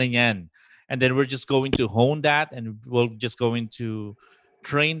meron ka na yan. And then we're just going to hone that and we're just going to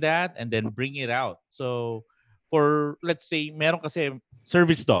train that and then bring it out. So for, let's say, meron kasi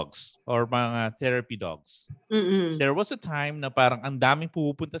service dogs or mga therapy dogs. Mm-mm. There was a time na parang ang daming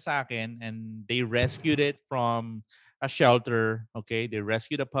pupunta sa akin and they rescued it from a shelter. Okay, they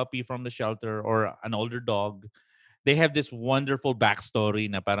rescued a puppy from the shelter or an older dog. They have this wonderful backstory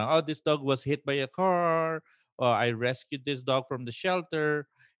na parang, oh, this dog was hit by a car. I rescued this dog from the shelter.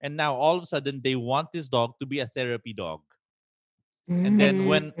 And now all of a sudden they want this dog to be a therapy dog. And then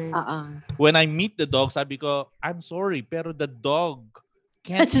when I meet the dog, sabi ko, I'm sorry, pero the dog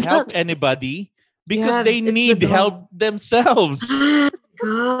can't help anybody because they need help themselves.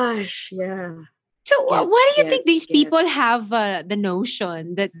 Gosh, yeah. So why do you think these people have the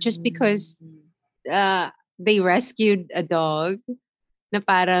notion that just because they rescued a dog, na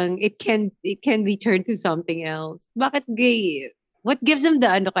parang it can be turned to something else? Bakit gay? What gives them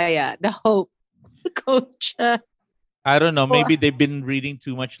the hope, coach? I don't know. Maybe they've been reading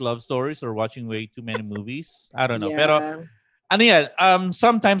too much love stories or watching way too many movies. I don't know. Yeah. Pero ano yan,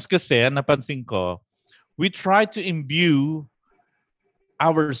 sometimes kasi napansin ko, we try to imbue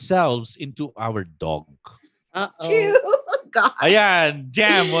ourselves into our dog. Too. God. Ayan,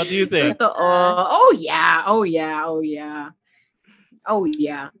 Jam, what do you think? Oh yeah.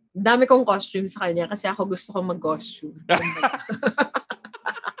 Dami kong costume sa kanya kasi ako gusto ko mag-costume.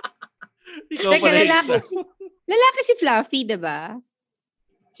 Lalaki si Fluffy, diba?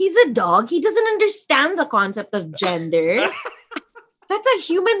 He's a dog. He doesn't understand the concept of gender. That's a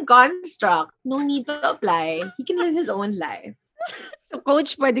human construct. No need to apply. He can live his own life. So,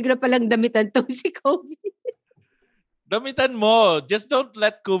 coach, pwede ko na palang damitan to si Kobe. Damitan mo. Just don't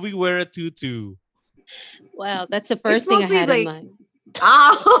let Kobe wear a tutu. Well, that's the first thing I had in mind.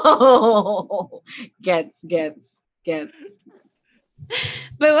 Oh, gets. But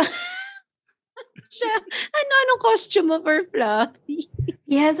anong costume mo for Fluffy?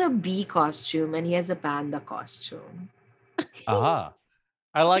 He has a bee costume and he has a panda costume. Aha.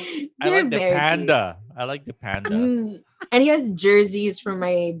 I like the panda. I like the panda. And he has jerseys from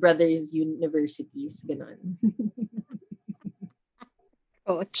my brother's universities. Ganon.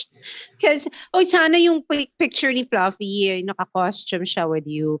 Coach. Because, sana yung picture ni Fluffy, naka-costume siya with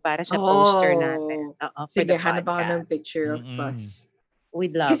you para sa poster natin. Sige, hanap ako ng picture of us.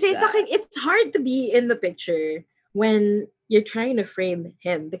 We'd love Kasi that. sa akin, it's hard to be in the picture when you're trying to frame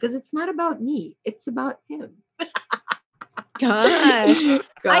him because it's not about me. It's about him. Gosh.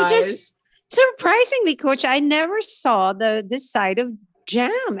 I just, surprisingly, Coach, I never saw this side of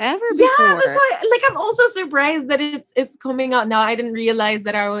Jam ever before. Yeah, that's why. Like, I'm also surprised that it's coming out now. I didn't realize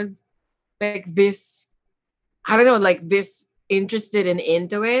that I was like this. I don't know, like this interested and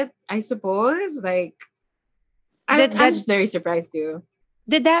into it, I suppose. Like, Did I'm that just very surprised too.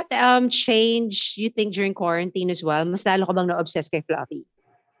 did that change, you think, during quarantine as well? Mas lalo ka bang na-obsess kay Fluffy?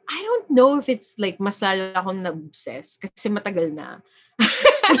 I don't know if it's like mas lalo akong na-obsess kasi matagal na.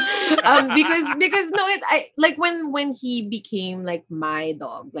 Because no, I like when he became like my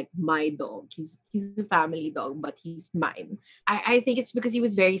dog. He's a family dog, but he's mine. I think it's because he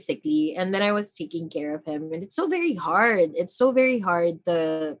was very sickly, and then I was taking care of him, and it's so very hard. It's so very hard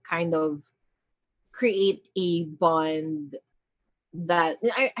to kind of create a bond that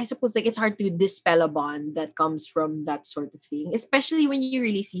I suppose like it's hard to dispel a bond that comes from that sort of thing, especially when you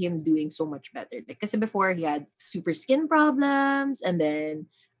really see him doing so much better. Like, because before he had super skin problems and then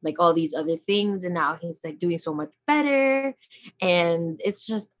like all these other things, and now he's like doing so much better. And it's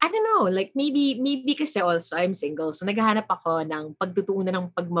just, I don't know, like maybe kasi also I'm single, so naghahanap ako ng pagtutuunan ng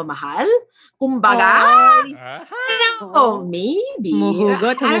pagmamahal. Kumbaga, Ay, oh, maybe.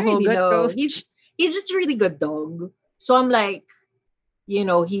 humuhugot, I don't really humuhugot, know. coach. He's just a really good dog. So I'm like,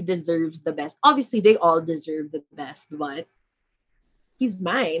 he deserves the best. Obviously, they all deserve the best, but he's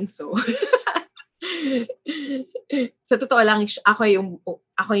mine, so. Sa totoo lang, ako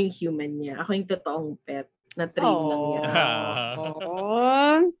yung human niya. Ako yung totoong pet. Na-train lang niya.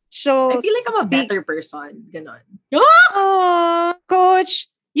 Oh. I So, feel like I'm a better person. Ganon. oh, coach,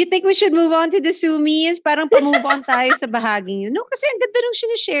 you think we should move on to the Sumis? Parang pa-move on tayo sa bahaging yun. No, kasi ang ganda nung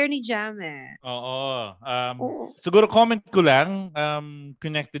sinishare ni Jam eh. Oo. Oo. Siguro comment ko lang,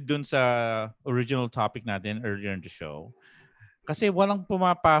 connected dun sa original topic natin earlier in the show. Kasi walang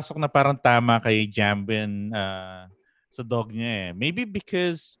pumapasok na parang tama kay Jambin sa dog niya eh. Maybe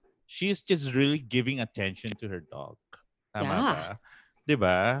because she's just really giving attention to her dog. Tama Yeah. ba?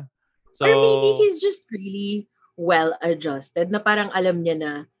 Diba? So, Or maybe he's just really well-adjusted na parang alam niya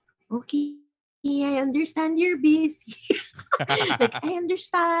na, okay, I understand you're busy. Like, I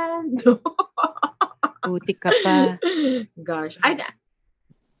understand. Putik ka pa. Gosh. But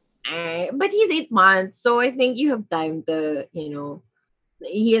he's 8 months, so I think you have time to,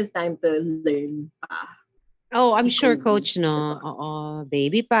 he has time to learn. Oh, I'm Si sure, Kobe, coach, no? diba? Oo,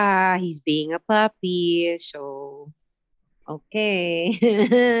 baby pa. He's being a puppy. So, okay.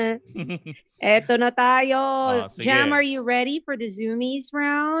 Eto na tayo. sige. Jam, are you ready for the Zoomies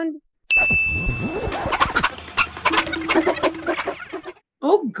round?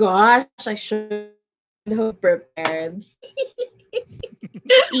 Oh gosh, I should have prepared.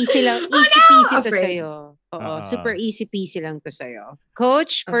 Easy lang. Oh, Easy no! peasy to Afraid. sa'yo. Oo, super easy peasy lang to sa'yo.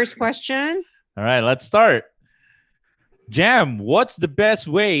 Coach, first Okay. question. all right, let's start. Jam, what's the best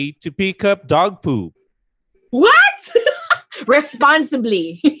way to pick up dog poop? What?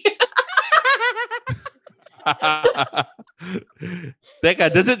 Responsibly.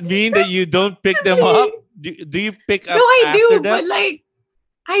 Teka, does it mean that you don't pick them up? Do you pick up No, I after do, them? but like,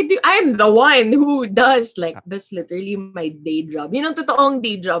 I do. I'm the one who does. Like, that's literally my day job. Yun ang totoong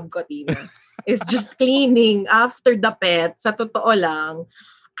day job ko, Tina. It's just cleaning after the pet. Sa totoo lang,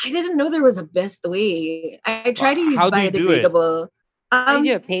 I didn't know there was a best way. I try to use How do you do it? biodegradable. How do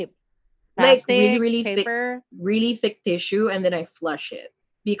you do it? Like Plastic, really paper? really thick tissue, and then I flush it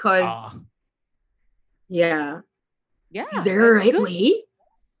because yeah. Yeah. Is there a that's right good. way?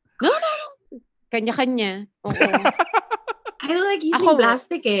 No. Kanya-kanya. Oo. I like using Ako-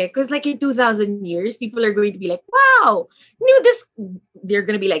 plastic because like in 2,000 years, people are going to be like, wow, they're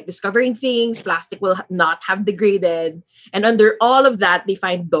going to be like discovering things. Plastic will not have degraded. And under all of that, they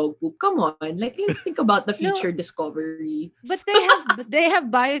find dog poop. Come on. Like, let's think about the No. future discovery. But they have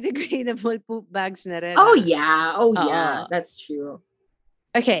biodegradable poop bags na rin. Oh, ah. yeah. Oh, yeah. Oo. That's true.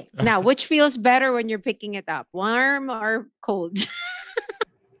 Okay, now, which feels better when you're picking it up? Warm or cold?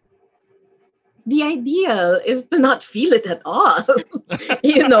 The ideal is to not feel it at all.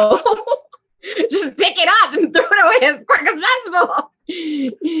 Just pick it up and throw it away as quick as possible.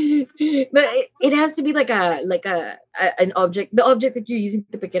 But it has to be like an object. The object that you're using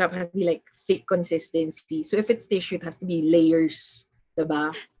to pick it up has to be like thick consistency. So if it's tissue, it has to be layers,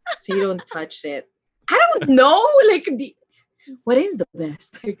 diba? So you don't touch it. I don't know. What is the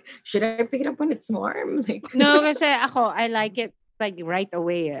best? Like, should I pick it up when it's warm? Like, No, kasi ako, I like it like right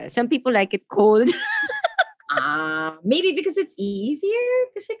away. Some people like it cold. maybe because it's easier.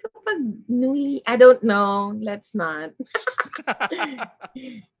 Kasi kapag newly, I don't know. Let's not.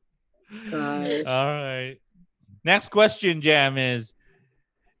 Gosh. All right. Next question, Jam, is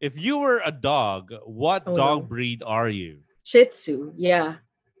if you were a dog, what Oh, dog no. breed are you? Shih Tzu, yeah.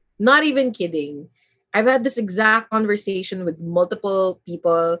 Not even kidding. I've had this exact conversation with multiple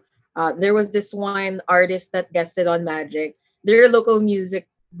people. There was this one artist that guested on Magic. They're a local music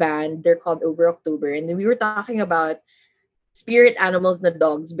band. They're called Over October. And then we were talking about spirit animals na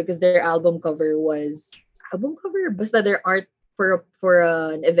dogs because their album cover, basta their art for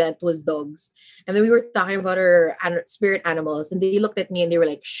an event was dogs. And then we were talking about our spirit animals, and they looked at me and they were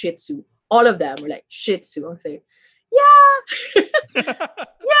like Shih Tzu. All of them were like Shih Tzu. I was like, yeah, yeah,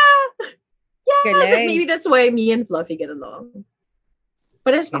 yeah. Maybe Galing. that's why me and Fluffy get along.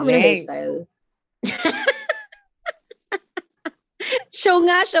 But it's probably Galing. hairstyle.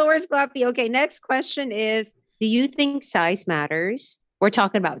 Showers Fluffy. Okay, next question is, do you think size matters? We're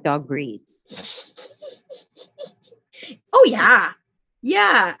talking about dog breeds. Oh yeah.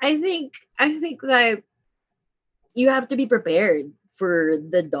 Yeah. I think that you have to be prepared for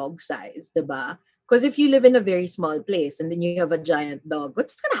the dog size, diba? Because if you live in a very small place and then you have a giant dog,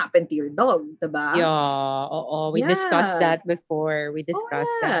 what's gonna happen to your dog, Yeah, diba? we discussed Yeah. that before. We Oh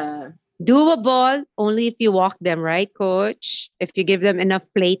discussed that. yeah. Doable only if you walk them, right, coach? If you give them enough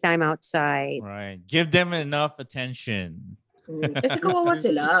playtime outside. Right. Give them enough attention. Kasi kawawa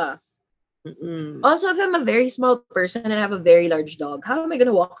sila. Mm-mm. Also, if I'm a very small person and I have a very large dog, how am I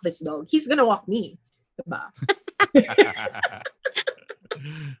gonna walk this dog? He's gonna walk me. Diba?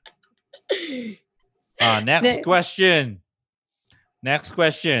 Next question. Next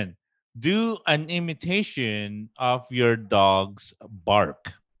question. Do an imitation of your dog's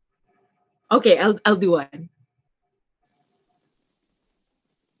bark. Okay, I'll do one.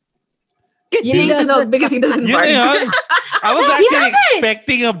 You need to know because he doesn't Yun bark. na yun. I was actually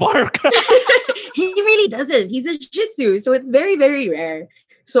expecting a bark. He really doesn't. He's a Shih Tzu, so it's very, very rare.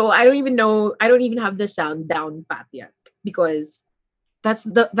 So I don't even know. I don't even have the sound down pat yet because that's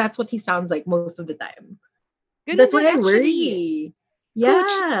what he sounds like most of the time. Ganun That's din why I actually. worry. Yeah.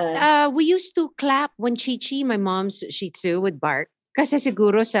 Coach, we used to clap when Chichi, my mom's Shih Tzu, would bark. Kasi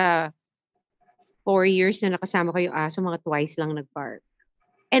siguro sa 4 years na nakasama ko yung aso, mga twice lang nag-bark.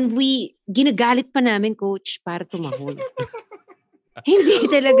 And ginagalit pa namin, coach, para tumahol. Hindi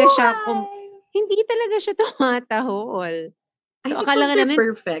talaga siya tumatahol. I So, suppose akala nga they're namin,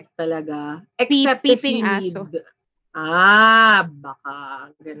 perfect talaga. Except if peeping you aso. need...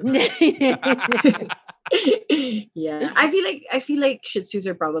 baka. Ganun. Yeah. I feel like Shih Tzus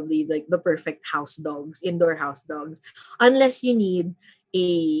are probably like the perfect house dogs, indoor house dogs. Unless you need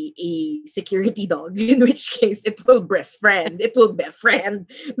a security dog, in which case it will befriend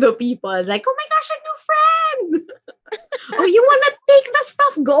the people. Like, oh my gosh, a new friend. Oh, you wanna take the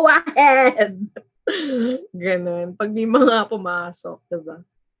stuff? Go ahead. Ganun. Pag may mga pumasok, diba?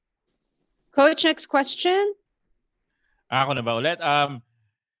 Coach, next question. Ako na ba ulit?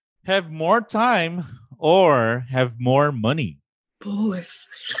 Have more time or have more money?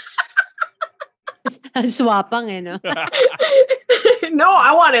 Both. Swapang no? No,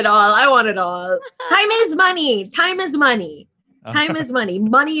 I want it all. Time is money. Time is money. Time is money.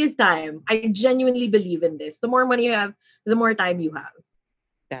 Money is time. I genuinely believe in this. The more money you have, the more time you have.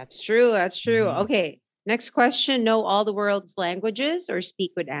 That's true. Mhm. Okay. Next question. Know all the world's languages or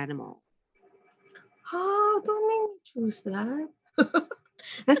speak with animals? Oh, don't make me choose that.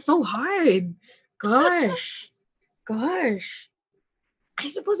 That's so hard. Gosh. I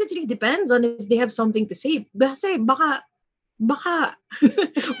suppose it really depends on if they have something to say. Kasi baka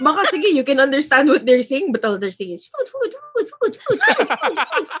sige, you can understand what they're saying, but all they're saying is food.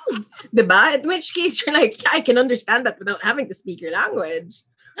 Diba? In which case, you're like, yeah, I can understand that without having to speak your language.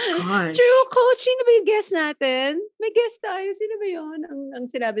 Gosh. True, coach. Sino ba yung guest natin? May guest tayo. Sino ba yun? Ang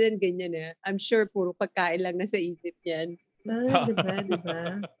sinabi din ganyan eh. I'm sure puro pagkain lang nasa isip niyan.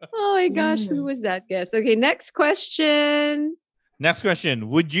 Diba? Oh my gosh, Yeah. who was that guest? Okay, next question. Next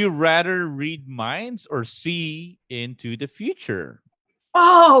question. Would you rather read minds or see into the future?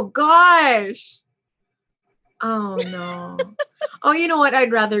 Oh, gosh. Oh, no. Oh, you know what?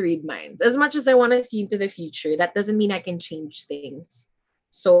 I'd rather read minds. As much as I want to see into the future, that doesn't mean I can change things.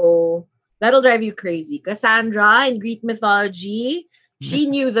 So that'll drive you crazy. Cassandra in Greek mythology, she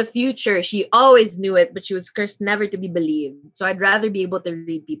knew the future. She always knew it, but she was cursed never to be believed. So I'd rather be able to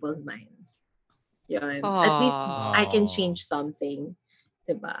read people's minds. Yun. At least I can change something.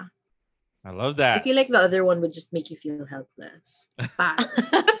 Diba? I love I that. feel like the other one would just make you feel helpless. Pass.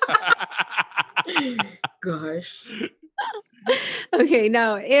 Gosh. Okay,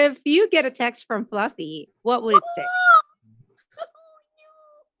 now if you get a text from Fluffy, what would it say?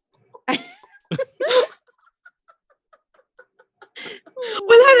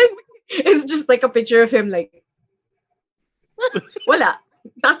 Wala rin. It's just like a picture of him like wala.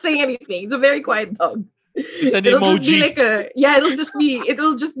 Not saying anything. It's a very quiet dog. It's an It'll just be emoji. like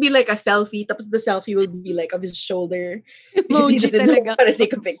it'll just be like a selfie. Tapos the selfie will be like of his shoulder. Because he Emoji doesn't know talaga. how to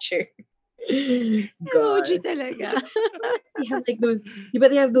take a picture. Emoji God. talaga. They have like those,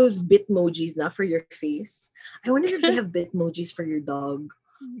 but they have those bitmojis now for your face. I wonder if they have bitmojis for your dog.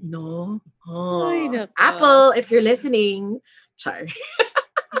 No. Ay, Oh. nako. Apple, if you're listening. Char.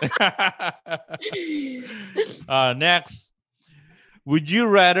 Next, would you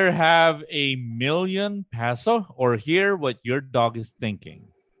rather have a million peso or hear what your dog is thinking?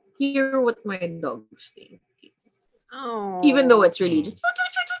 Hear what my dog's thinking. Even though Oh. it's really just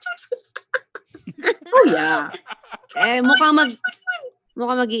oh yeah. Mukhang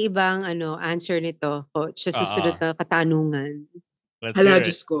mag-iibang answer nito, coach, sa susunod Uh-uh. na katanungan. Let's Hala, hear it.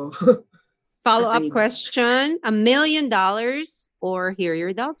 Diyos ko. Follow-up Afraid. question, $1 million or hear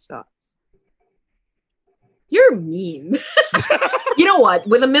your dog's thoughts? You're mean. You know what?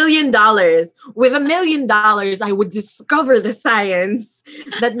 With $1 million, I would discover the science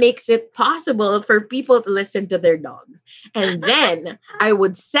that makes it possible for people to listen to their dogs. And then I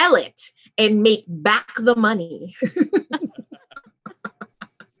would sell it and make back the money.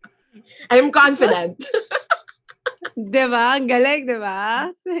 I'm confident. Diba? Ang galing,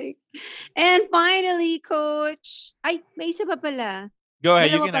 diba? And finally, coach, ay, may isa pa pala. Go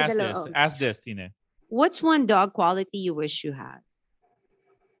ahead. You Dalawa can pa, ask dalawa. this. Ask this, Tina. What's one dog quality you wish you had?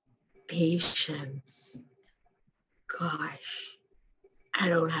 Patience. Gosh, I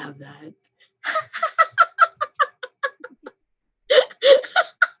don't have that.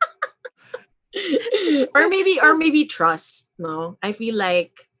 or maybe trust. No, I feel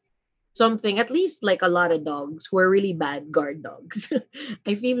like something, at least like a lot of dogs who are really bad guard dogs.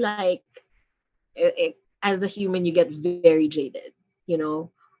 I feel like as a human, you get very jaded,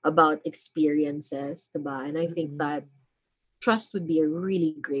 about experiences, diba? And I think that trust would be a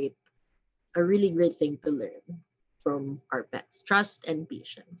really great thing to learn from our pets. Trust and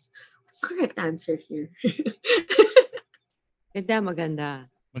patience. What's the correct answer here? Maganda.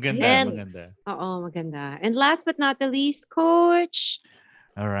 Maganda, And, maganda. oo, maganda. And last but not the least, coach.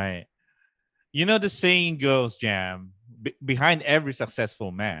 All right. You know the saying goes, Jam, behind every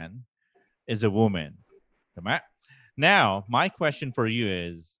successful man is a woman. Tama? Now, my question for you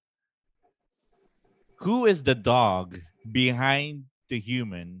is, who is the dog behind the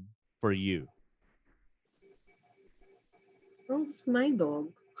human for you? Who's my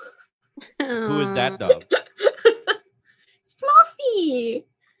dog? Who is that dog? It's Fluffy.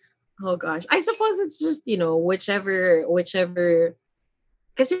 Oh gosh. I suppose it's just, whichever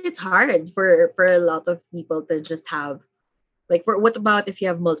because it's hard for a lot of people to just have, like, what about if you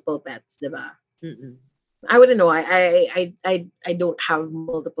have multiple pets, diba? Mm-mm. I wouldn't know. I don't have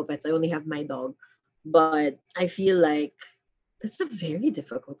multiple pets. I only have my dog. But I feel like that's a very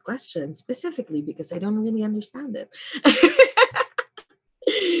difficult question, specifically because I don't really understand it.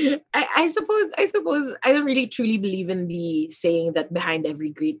 I suppose I don't really truly believe in the saying that behind every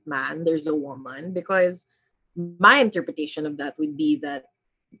great man there's a woman, because my interpretation of that would be that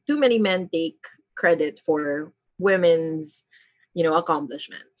too many men take credit for women's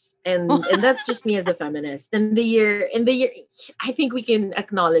accomplishments, and that's just me as a feminist. In the year I think we can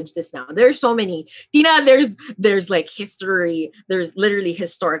acknowledge this now. There are so many, Tina, there's like history, there's literally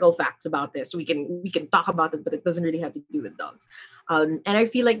historical facts about this. We can talk about it, but it doesn't really have to do with dogs. And I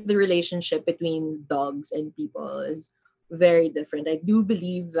feel like the relationship between dogs and people is very different. I do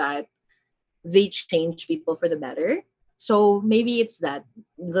believe that they change people for the better. So maybe it's that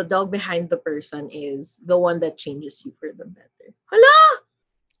the dog behind the person is the one that changes you for the better.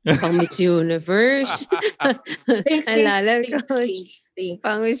 Hala! Pang Miss Universe. Thanks, Alala, thanks, coach. thanks.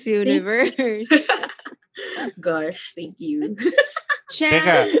 Pang Miss Thanks. Universe. Gosh, thank you. Chan.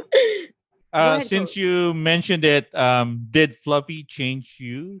 Teka, Go ahead, since coach. you mentioned it, did Fluffy change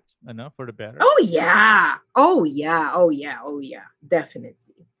you, for the better? Oh yeah. Oh yeah. Oh yeah. Oh yeah.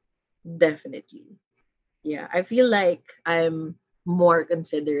 Definitely. Definitely. Yeah. I feel like I'm more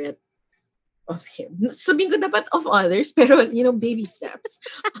considerate of him. Sabihin ko dapat of others, pero baby steps.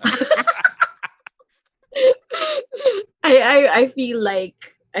 I feel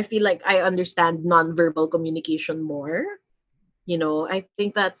like I understand nonverbal communication more. I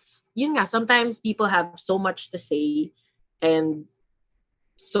think that's yun nga, sometimes people have so much to say and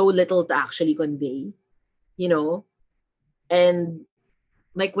so little to actually convey, and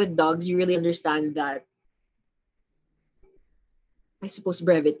like with dogs you really understand that. I suppose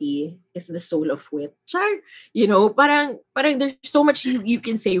brevity is the soul of wit. Char, parang there's so much you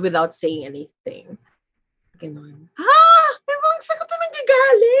can say without saying anything. Ganon. Ang sakit na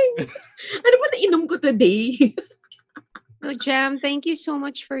nanggagaling. Ano ba nainom ko today? Oh, Jam, thank you so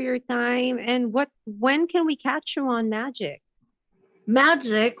much for your time. And when can we catch you on Magic?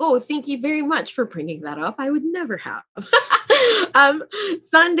 Magic. Oh, thank you very much for bringing that up. I would never have.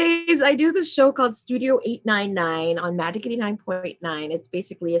 Sundays, I do this show called Studio 899 on Magic 89.9. It's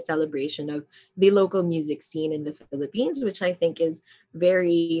basically a celebration of the local music scene in the Philippines, which I think is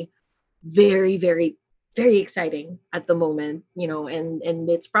very, very, very, very exciting at the moment, and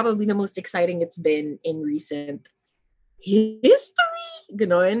it's probably the most exciting it's been in recent history.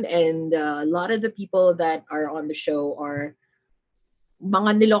 Ganon. And a lot of the people that are on the show are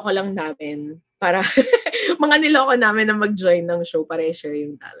mga niloko lang namin para mga niloko namin na mag-join ng show para i-share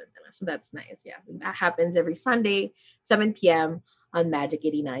yung talent nila. So that's nice. Yeah. That happens every Sunday, 7 p.m. on Magic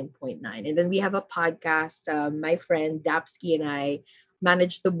 89.9. And then we have a podcast. My friend Dapsky and I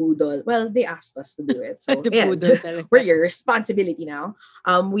manage the Budol. Well, they asked us to do it. So yeah, we're your responsibility now.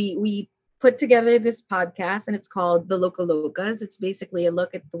 We put together this podcast and it's called The Lokal Lokas. It's basically a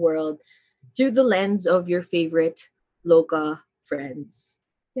look at the world through the lens of your favorite Loka friends.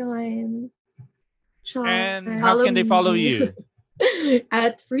 Yun. And how can they follow you?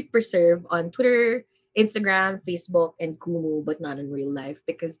 At Fruit Preserve on Twitter, Instagram, Facebook, and Kumu, but not in real life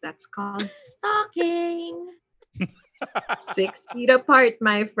because that's called stalking. 6 feet apart,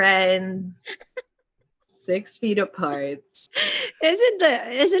 my friends. 6 feet apart.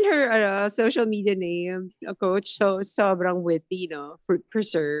 Isn't her social media name, Coach, so sobrang witty, Fruit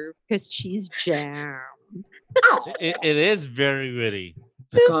Preserve, because she's jam. It is very witty.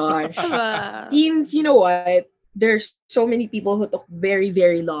 Gosh. Teens, you know what? There's so many people who took very,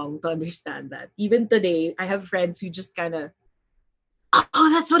 very long to understand that. Even today, I have friends who just kind of,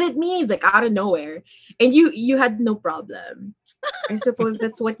 oh, that's what it means, like out of nowhere. And you had no problem. I suppose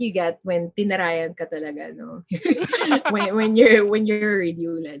that's what you get when tinarayan ka talaga, no? when you're a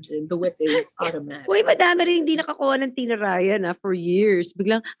radio legend, the wit is automatic. Uy, madami rin hindi nakakuha ng tinarayan for years.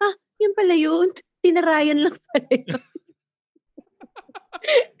 Biglang, yun pala yun. Tinarayan lang pala yun.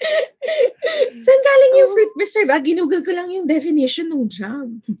 Saan galing yung Fruit Preserve? Ginugol ko lang yung definition ng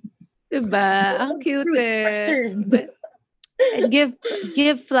jam. Diba? Ang cute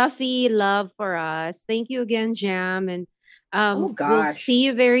Give Fluffy love for us. Thank you again, Jam. And we'll see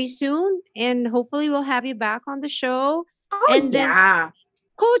you very soon. And hopefully we'll have you back on the show. And then,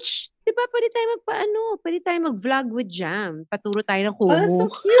 Coach, di ba pwede tayo mag-vlog with Jam. Paturo tayo ng kumu. Oh, that's so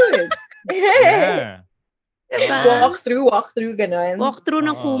cute. Yeah. Diba? Walk through, ganon. Walk through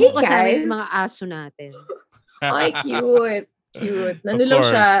ng kumu kasama yung mga aso natin. Ay, cute. Cute. Ano lang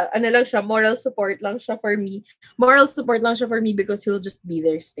siya, moral support lang siya for me. Moral support lang siya for me because he'll just be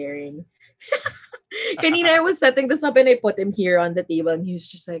there staring. Kanina I was setting this up and I put him here on the table and he was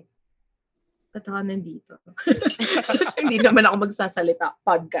just like, ba't ako nandito? Hindi naman ako magsasalita.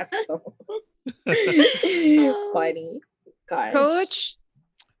 Podcast to. Funny. Gosh. Coach?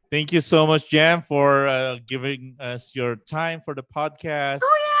 Thank you so much, Jam, for giving us your time for the podcast.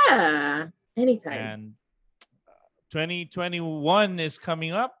 Oh, yeah. Anytime. And 2021 is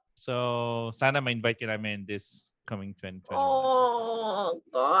coming up. So, sana ma-invite ka namin this coming 2021. Oh,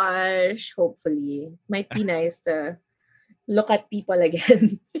 gosh. Hopefully. Might be nice to look at people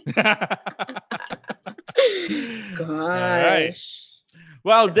again. Gosh. All right.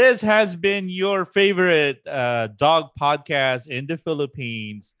 Well, this has been your favorite dog podcast in the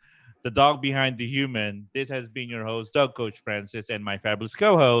Philippines, The Dog Behind the Human. This has been your host, Dog Coach Francis, and my fabulous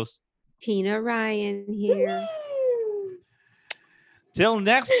co-host, Tina Ryan here. Till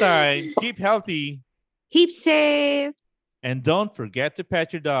next time, keep healthy. Keep safe. And don't forget to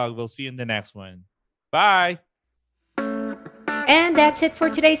pet your dog. We'll see you in the next one. Bye. And that's it for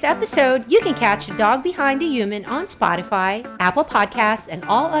today's episode. You can catch The Dog Behind the Human on Spotify, Apple Podcasts, and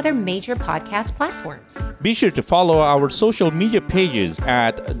all other major podcast platforms. Be sure to follow our social media pages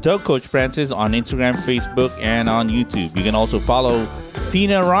at Dog Coach Francis on Instagram, Facebook, and on YouTube. You can also follow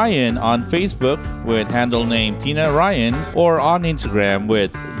Tina Ryan on Facebook with handle name Tina Ryan or on Instagram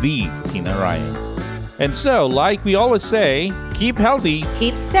with The Tina Ryan. And so, like we always say, keep healthy,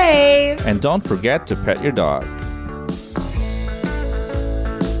 keep safe, and don't forget to pet your dog.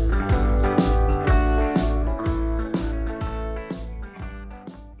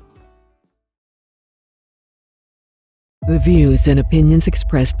 The views and opinions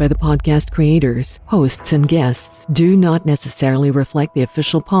expressed by the podcast creators, hosts, and guests do not necessarily reflect the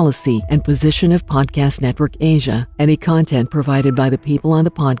official policy and position of Podcast Network Asia. Any content provided by the people on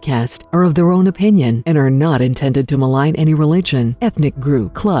the podcast are of their own opinion and are not intended to malign any religion, ethnic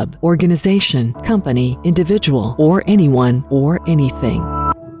group, club, organization, company, individual, or anyone or anything.